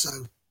 years.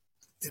 So,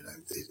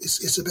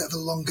 it's a bit of a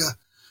longer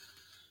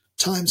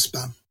time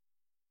span.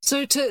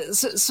 So to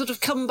sort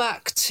of come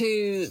back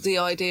to the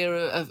idea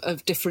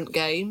of different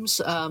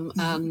games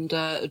and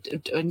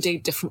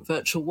indeed different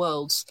virtual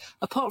worlds,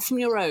 apart from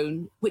your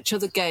own, which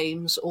other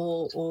games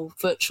or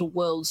virtual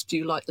worlds do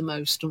you like the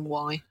most and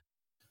why?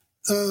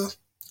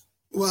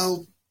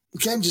 Well,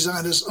 game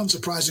designers,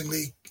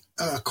 unsurprisingly,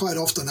 are quite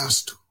often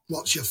asked,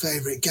 what's your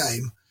favourite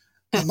game?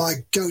 And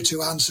my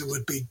go-to answer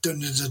would be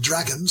Dungeons and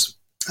Dragons,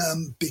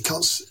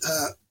 because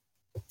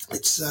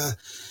it's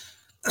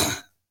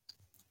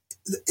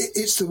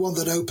the one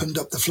that opened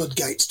up the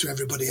floodgates to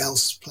everybody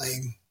else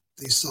playing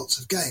these sorts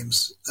of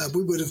games.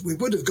 We would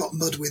have got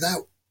Mud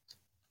without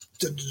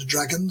Dungeons and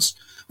Dragons.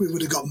 We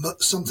would have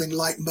got something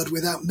like Mud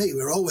without me.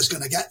 We're always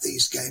going to get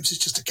these games. It's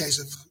just a case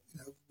of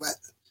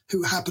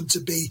who happened to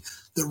be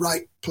the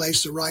right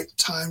place, the right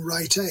time,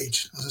 right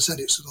age. As I said,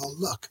 it's all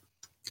luck.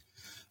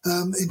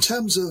 In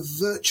terms of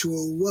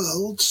virtual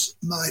worlds,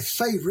 my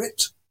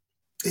favourite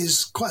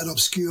is quite an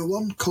obscure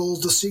one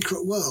called The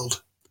Secret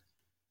World,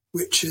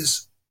 which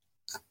is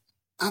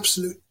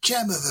absolute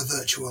gem of a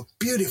virtual,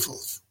 beautiful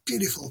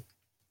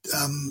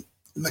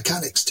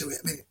mechanics to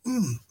it. I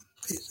mean,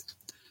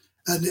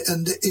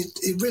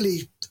 it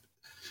really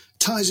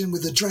ties in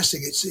with the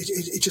dressing.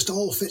 It just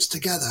all fits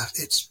together.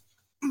 It's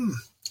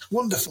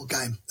wonderful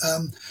game.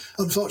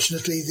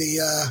 Unfortunately,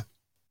 the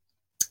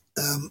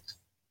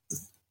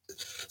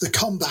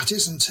combat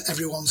isn't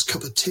everyone's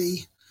cup of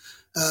tea,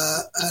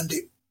 and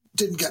it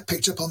didn't get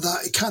picked up on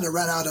that. It kind of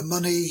ran out of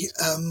money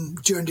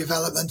during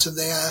development, and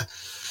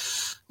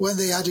when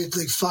they added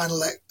the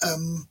final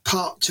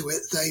part to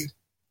it, they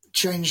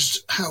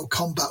changed how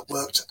combat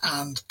worked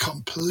and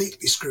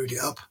completely screwed it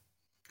up.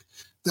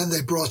 Then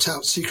they brought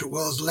out Secret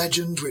World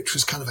Legend, which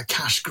was kind of a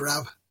cash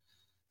grab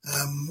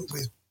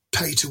with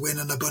pay to win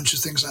and a bunch of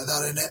things like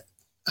that in it.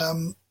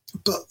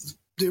 But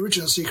the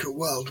original Secret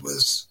World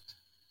was,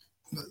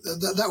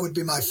 that would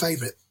be my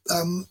favourite.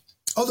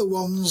 Other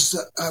ones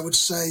that I would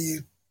say,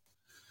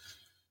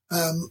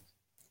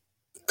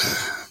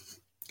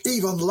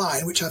 EVE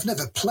Online, which I've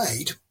never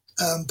played,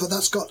 but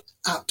that's got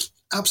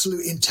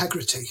absolute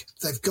integrity.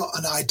 They've got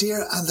an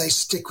idea and they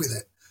stick with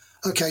it.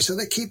 Okay, so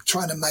they keep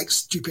trying to make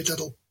stupid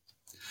little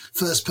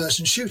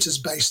first-person shooters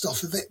based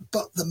off of it,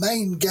 but the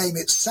main game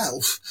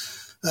itself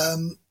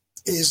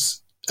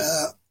is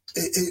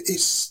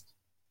it's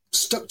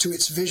stuck to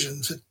its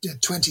vision for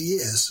 20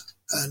 years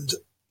and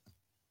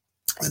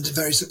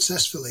very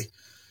successfully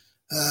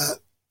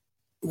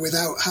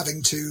without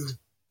having to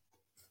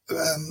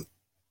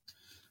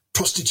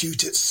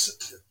prostitute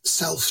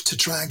itself to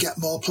try and get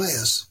more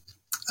players.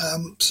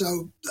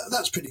 So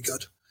that's pretty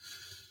good.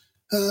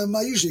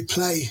 I usually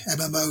play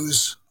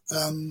MMOs.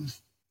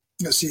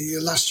 Let's see,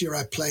 last year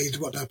I played,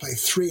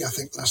 3, I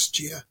think, last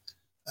year.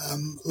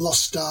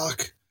 Lost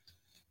Ark,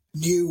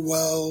 New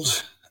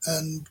World,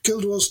 and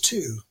Guild Wars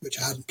 2, which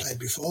I hadn't played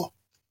before.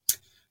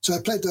 So I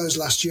played those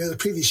last year. The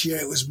previous year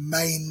it was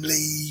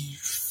mainly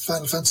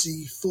Final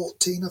Fantasy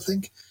 14, I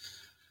think.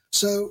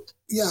 So,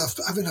 yeah,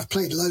 I've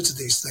played loads of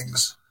these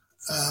things.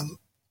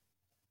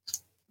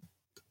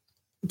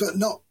 But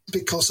not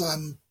because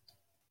I'm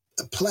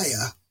a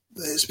player,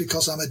 it's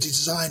because I'm a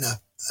designer.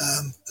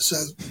 So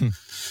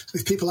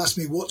if people ask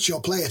me, what's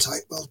your player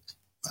type? Well,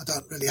 I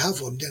don't really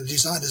have one.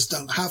 Designers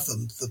don't have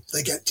them.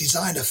 They get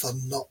designer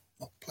fun, not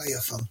player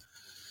fun.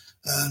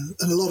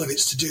 And a lot of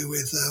it's to do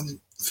with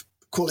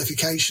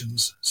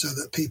qualifications, so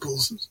that people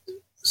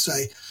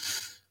say,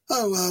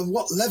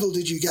 what level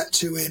did you get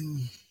to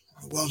in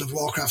World of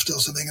Warcraft or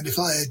something? And if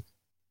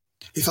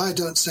I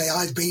don't say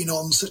I've been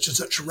on such and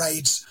such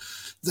raids,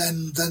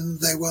 then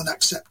they won't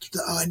accept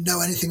that I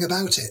know anything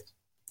about it.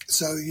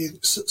 So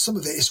some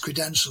of it is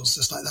credentials,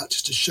 just like that,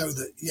 just to show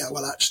that,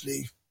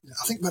 actually,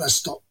 I think when I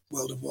stopped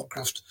World of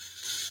Warcraft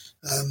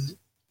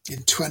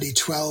in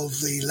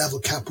 2012, the level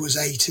cap was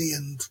 80,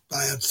 and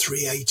I had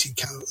 380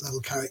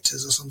 level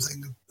characters or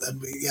something.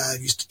 And I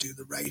used to do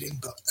the raiding,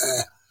 but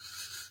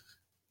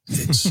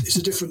it's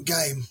a different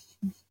game.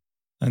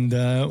 And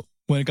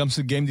when it comes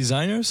to game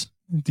designers,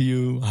 do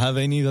you have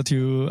any that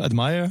you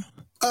admire?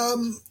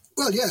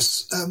 Well,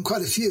 yes,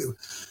 quite a few.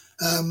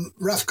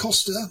 Raf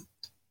Costa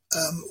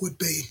would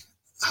be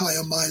high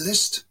on my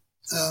list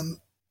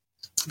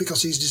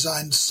because he's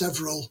designed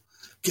several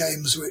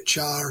games which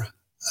are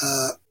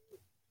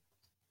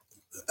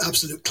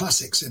absolute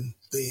classics in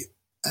the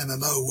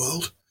MMO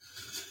world.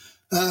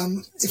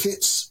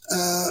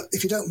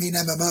 If you don't mean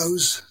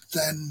MMOs,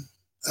 then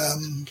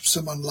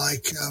someone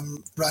like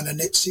Rainer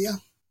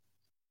Nitzia.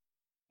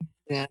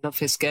 Yeah, I love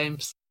his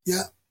games.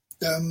 Yeah,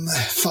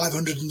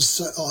 500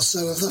 or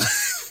so of them.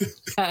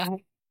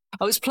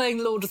 I was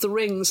playing Lord of the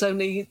Rings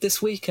only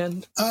this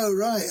weekend. Oh,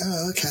 right.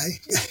 Oh, okay.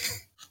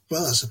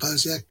 Well, I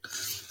suppose, yeah.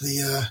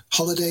 The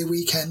holiday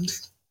weekend,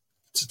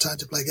 it's a time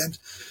to play games.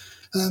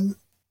 And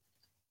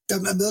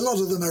a lot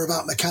of them are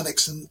about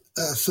mechanics and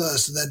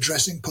first and then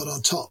dressing put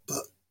on top,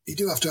 but you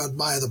do have to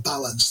admire the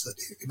balance that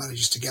he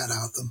manages to get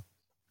out of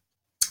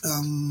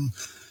them.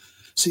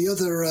 See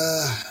other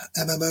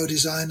MMO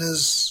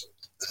designers,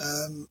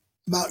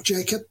 Mark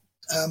Jacob,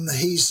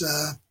 he's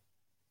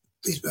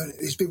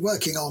been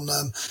working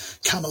on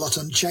Camelot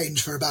Unchained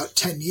for about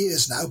 10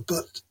 years now,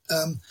 but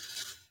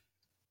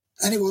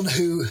anyone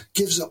who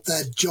gives up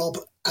their job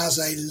as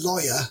a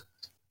lawyer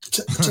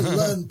to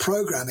learn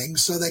programming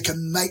so they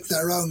can make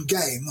their own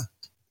game,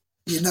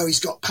 he's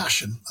got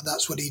passion, and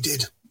that's what he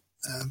did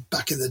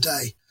back in the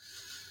day.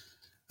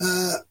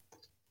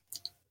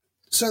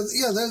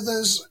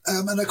 There's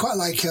and I quite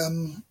like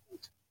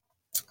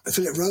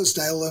Philip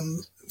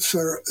Rosedale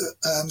for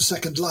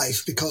Second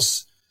Life,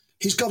 because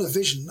he's got a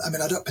vision. I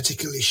mean, I don't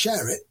particularly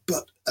share it,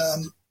 but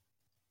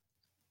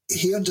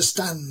he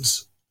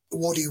understands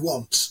what he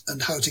wants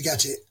and how to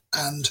get it,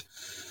 and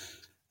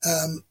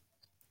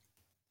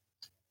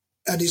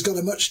he's got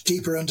a much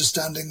deeper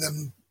understanding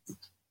than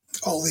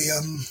all the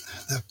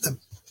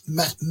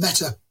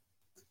meta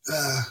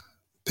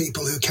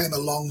people who came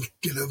along,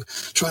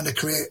 trying to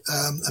create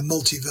a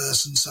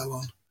multiverse and so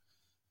on,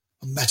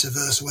 a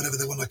metaverse or whatever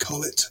they want to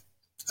call it.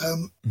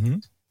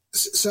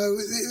 So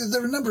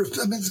there are a number of,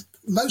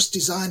 most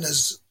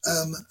designers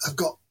have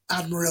got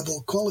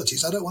admirable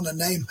qualities. I don't want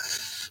to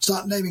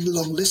start naming a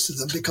long list of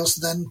them, because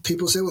then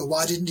people say, well,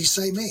 why didn't he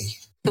say me?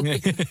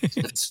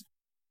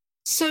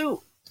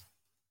 So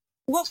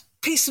what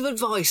piece of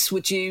advice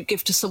would you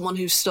give to someone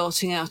who's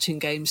starting out in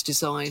games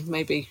design,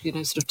 maybe,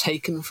 sort of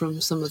taken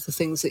from some of the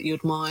things that you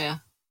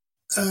admire?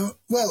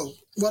 Well,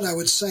 what I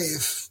would say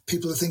if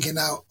people are thinking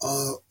out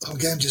on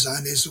game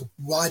design is,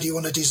 why do you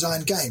want to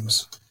design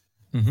games?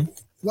 Mm-hmm.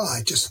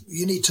 Why?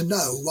 You need to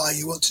know why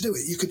you want to do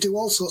it. You could do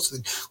all sorts of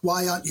things.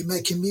 Why aren't you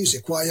making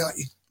music? Why aren't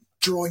you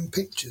drawing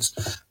pictures?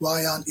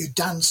 Why aren't you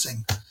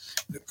dancing?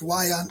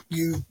 Why aren't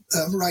you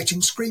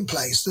writing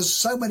screenplays? There's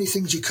so many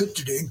things you could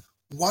be doing.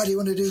 why do you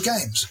want to do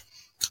games?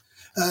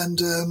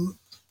 And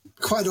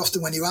quite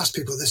often when you ask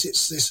people this,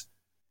 it's this,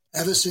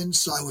 ever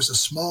since I was a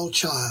small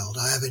child,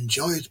 I have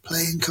enjoyed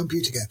playing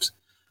computer games.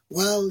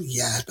 Well,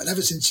 yeah, but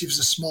ever since you was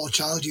a small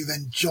child, you've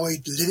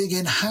enjoyed living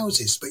in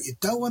houses, but you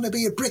don't want to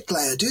be a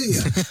bricklayer, do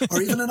you?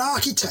 Or even an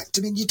architect.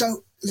 I mean, you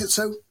don't.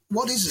 So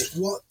what is it?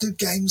 What do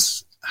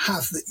games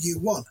have that you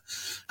want?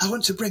 I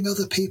want to bring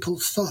other people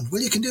fun.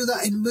 Well, you can do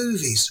that in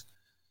movies.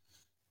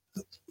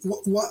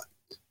 What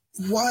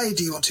why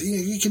do you want to?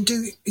 You can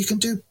do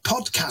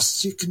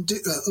podcasts. You can do.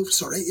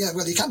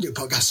 You can do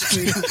podcasts.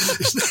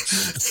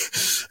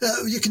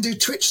 You can do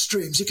Twitch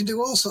streams. You can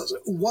do all sorts.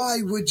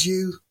 Why would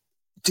you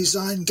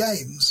design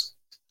games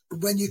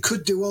when you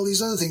could do all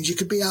these other things? You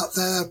could be out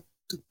there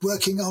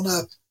working on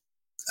a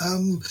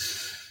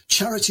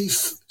charity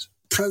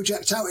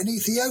project out in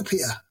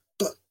Ethiopia,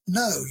 but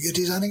no, you're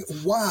designing.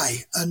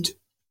 Why? And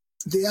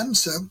the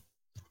answer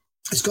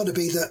has got to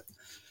be that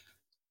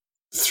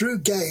through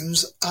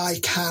games, I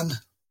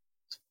can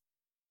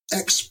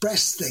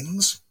express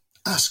things,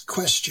 ask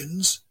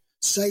questions,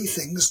 say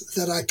things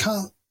that I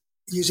can't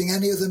using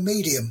any other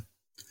medium.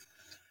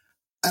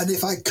 And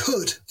if I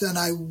could, then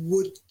I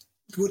wouldn't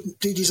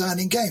be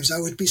designing games. I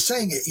would be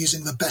saying it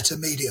using the better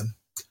medium.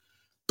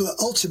 But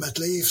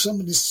ultimately, if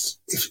you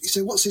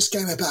say, what's this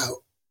game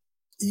about?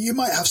 You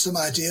might have some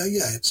idea.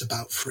 Yeah, it's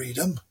about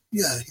freedom.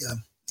 Yeah.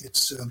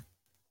 It's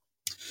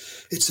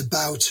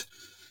about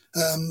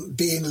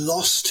being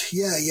lost.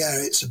 Yeah.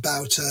 It's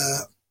about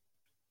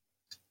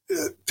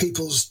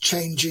people's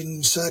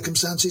changing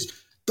circumstances.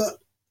 But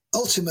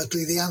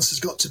ultimately, the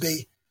answer's got to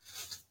be,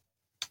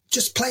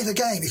 just play the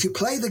game. If you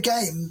play the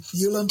game,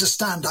 you'll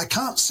understand. I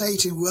can't say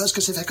it in words,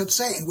 because if I could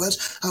say it in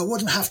words, I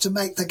wouldn't have to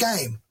make the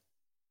game.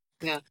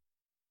 Yeah.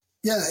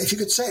 Yeah, if you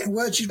could say it in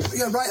words, you'd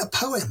write a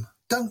poem.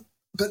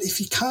 But if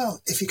you can't,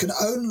 if you can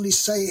only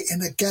say it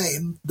in a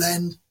game,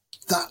 then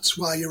that's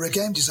why you're a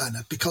game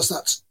designer,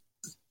 because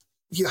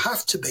you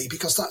have to be,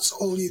 because that's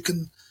all you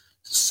can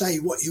say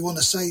what you want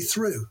to say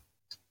through.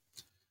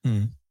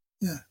 Mm.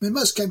 Yeah. I mean,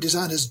 most game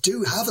designers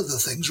do have other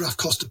things. Raf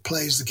Costa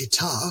plays the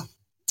guitar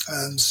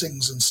and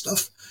sings and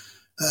stuff.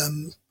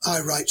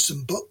 I write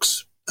some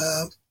books.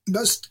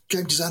 Most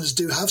game designers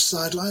do have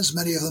sidelines.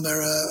 Many of them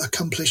are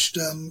accomplished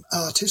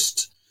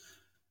artists.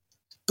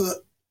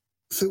 But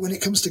when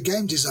it comes to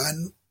game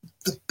design,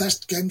 the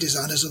best game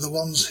designers are the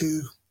ones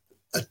who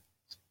are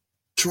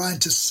trying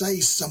to say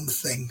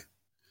something,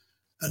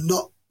 and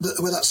not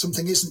where that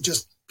something isn't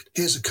just,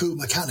 here's a cool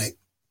mechanic,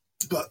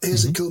 but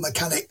here's a cool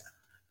mechanic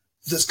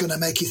that's going to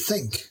make you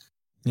think.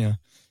 Yeah.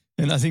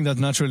 And I think that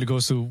naturally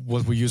goes to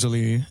what we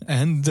usually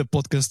end the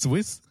podcast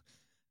with.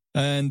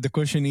 And the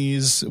question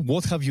is,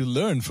 what have you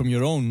learned from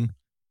your own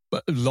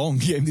long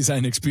game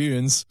design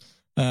experience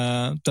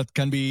that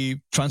can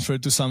be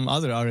transferred to some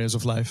other areas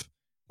of life?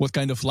 What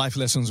kind of life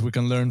lessons we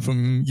can learn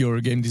from your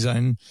game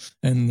design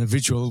and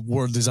virtual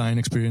world design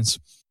experience?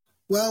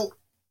 Well,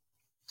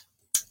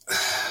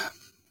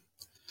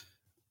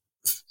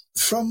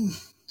 from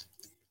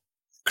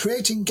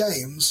creating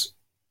games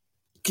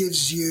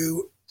gives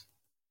you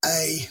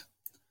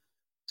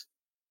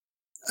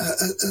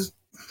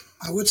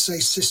I would say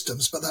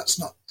systems, but that's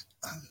not.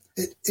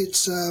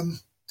 It's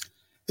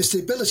the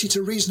ability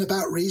to reason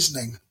about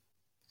reasoning.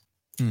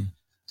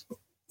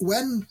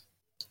 When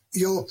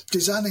you're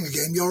designing a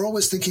game, you're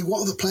always thinking,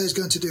 what are the players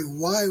going to do?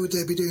 Why would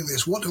they be doing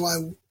this? What do I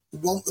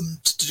want them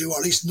to do, or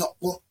at least not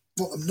want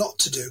them not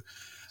to do?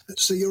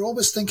 So you're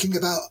always thinking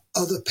about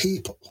other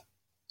people.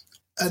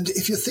 And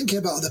if you're thinking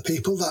about other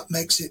people, that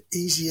makes it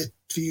easier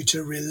for you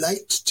to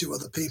relate to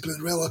other people in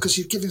the real world, because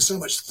you've given so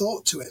much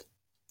thought to it.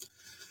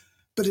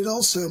 But it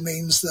also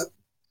means that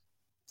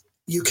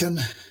you can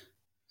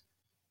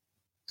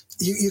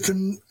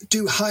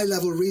do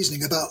high-level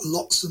reasoning about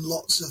lots and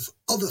lots of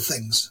other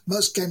things.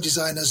 Most game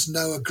designers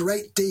know a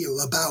great deal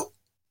about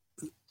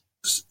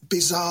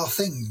bizarre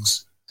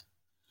things,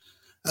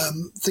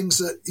 things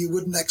that you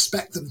wouldn't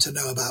expect them to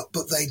know about,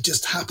 but they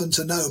just happen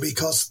to know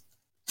because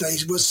they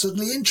were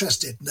suddenly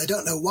interested. And they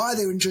don't know why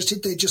they were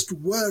interested. They just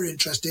were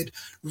interested,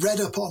 read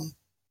up on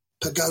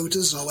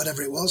pagodas or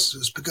whatever it was. It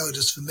was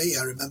pagodas for me,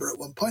 I remember at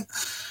one point.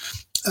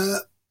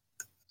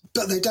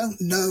 But they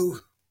don't know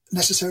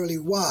necessarily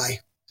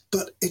why.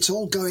 But it's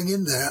all going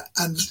in there,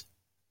 and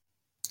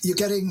you're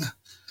getting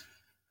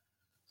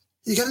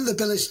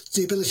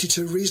the ability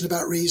to reason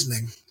about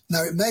reasoning.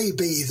 Now, it may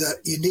be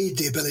that you need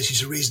the ability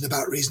to reason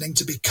about reasoning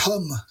to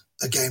become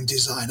a game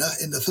designer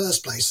in the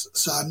first place.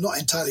 So I'm not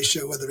entirely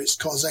sure whether it's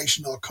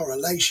causation or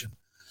correlation.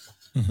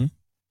 Mm-hmm.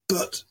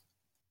 But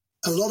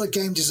a lot of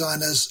game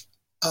designers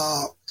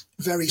are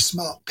very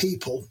smart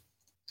people.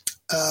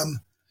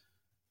 And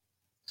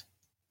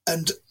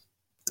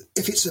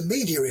if it's a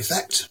media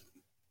effect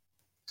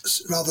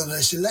rather than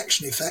a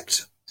selection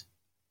effect,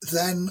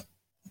 then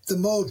the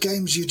more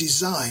games you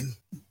design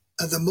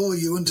and the more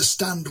you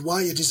understand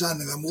why you're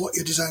designing them, what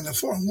you're designing them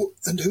for,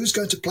 and who's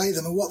going to play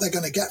them and what they're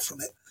going to get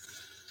from it,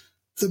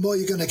 the more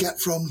you're going to get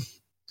from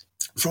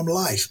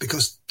life,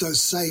 because those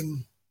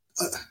same...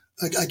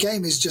 a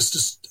game is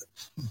just...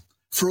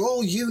 for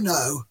all you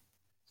know,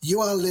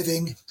 You are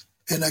living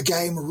in a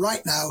game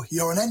right now.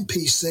 You're an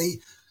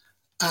NPC,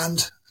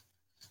 and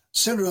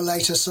sooner or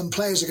later, some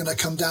players are going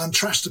to come down,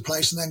 trash the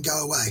place, and then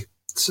go away.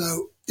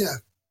 So, yeah,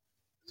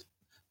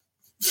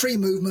 free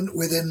movement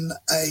within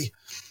a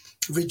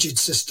rigid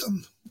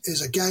system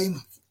is a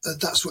game.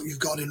 That's what you've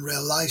got in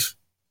real life.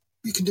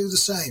 You can do the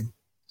same.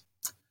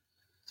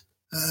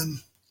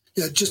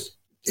 Just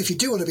if you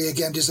do want to be a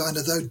game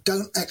designer, though,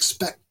 don't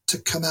expect to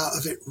come out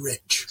of it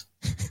rich.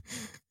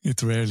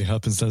 It rarely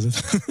happens, does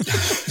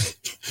it?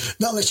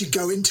 Not unless you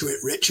go into it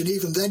rich, and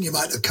even then you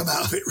might have come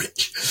out of it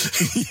rich.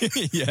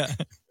 Yeah.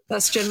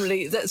 That's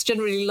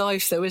generally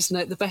life, though, isn't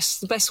it? The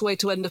best way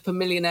to end up a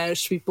millionaire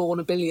is to be born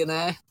a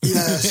billionaire.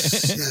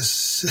 Yes,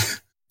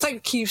 yes.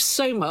 Thank you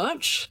so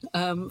much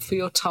for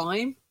your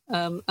time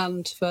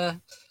and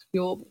for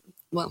your,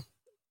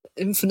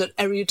 infinite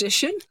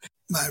erudition.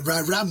 My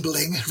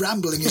rambling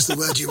is the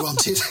word you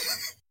wanted.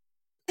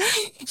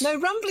 No,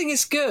 rambling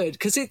is good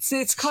because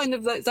it's kind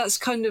of that's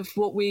kind of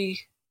what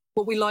we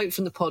like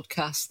from the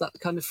podcast. That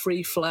kind of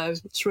free flow.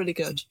 It's really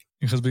good.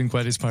 It has been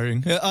quite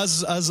inspiring,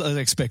 as I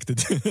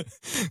expected.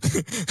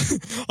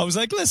 I was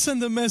like, let's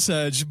send a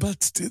message,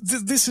 but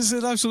this is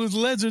an absolute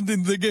legend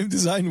in the game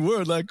design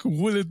world. Like,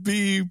 will it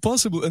be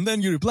possible? And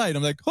then you replied.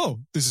 I'm like, oh,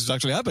 this is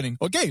actually happening.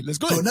 Okay, let's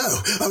go. Oh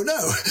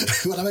no!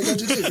 What am I going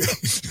to do?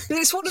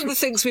 It's one of the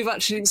things we've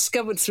actually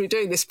discovered through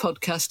doing this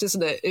podcast,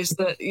 isn't it? Is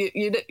that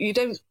you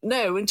don't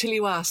know until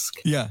you ask.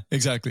 Yeah,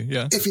 exactly.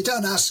 Yeah. If you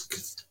don't ask,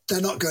 they're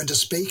not going to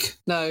speak.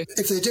 No.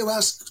 If they do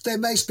ask, they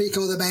may speak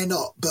or they may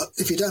not. But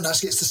if you don't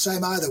ask, it's the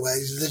same either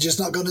way. They're just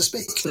not going to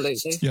speak.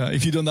 Absolutely. Yeah,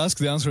 if you don't ask,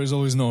 the answer is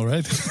always no,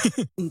 right?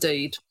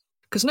 Indeed.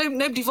 Because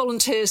nobody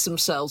volunteers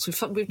themselves.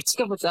 We've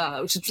discovered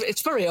that, which is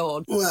it's very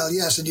odd. Well,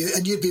 yes, and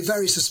you'd be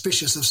very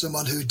suspicious of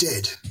someone who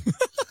did.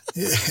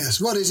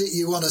 Yes. What is it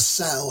you want to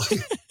sell?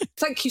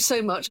 Thank you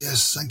so much.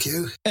 Yes, thank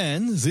you.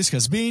 And this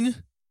has been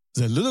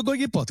the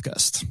Ludogogi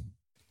Podcast.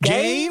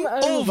 Game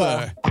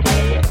over.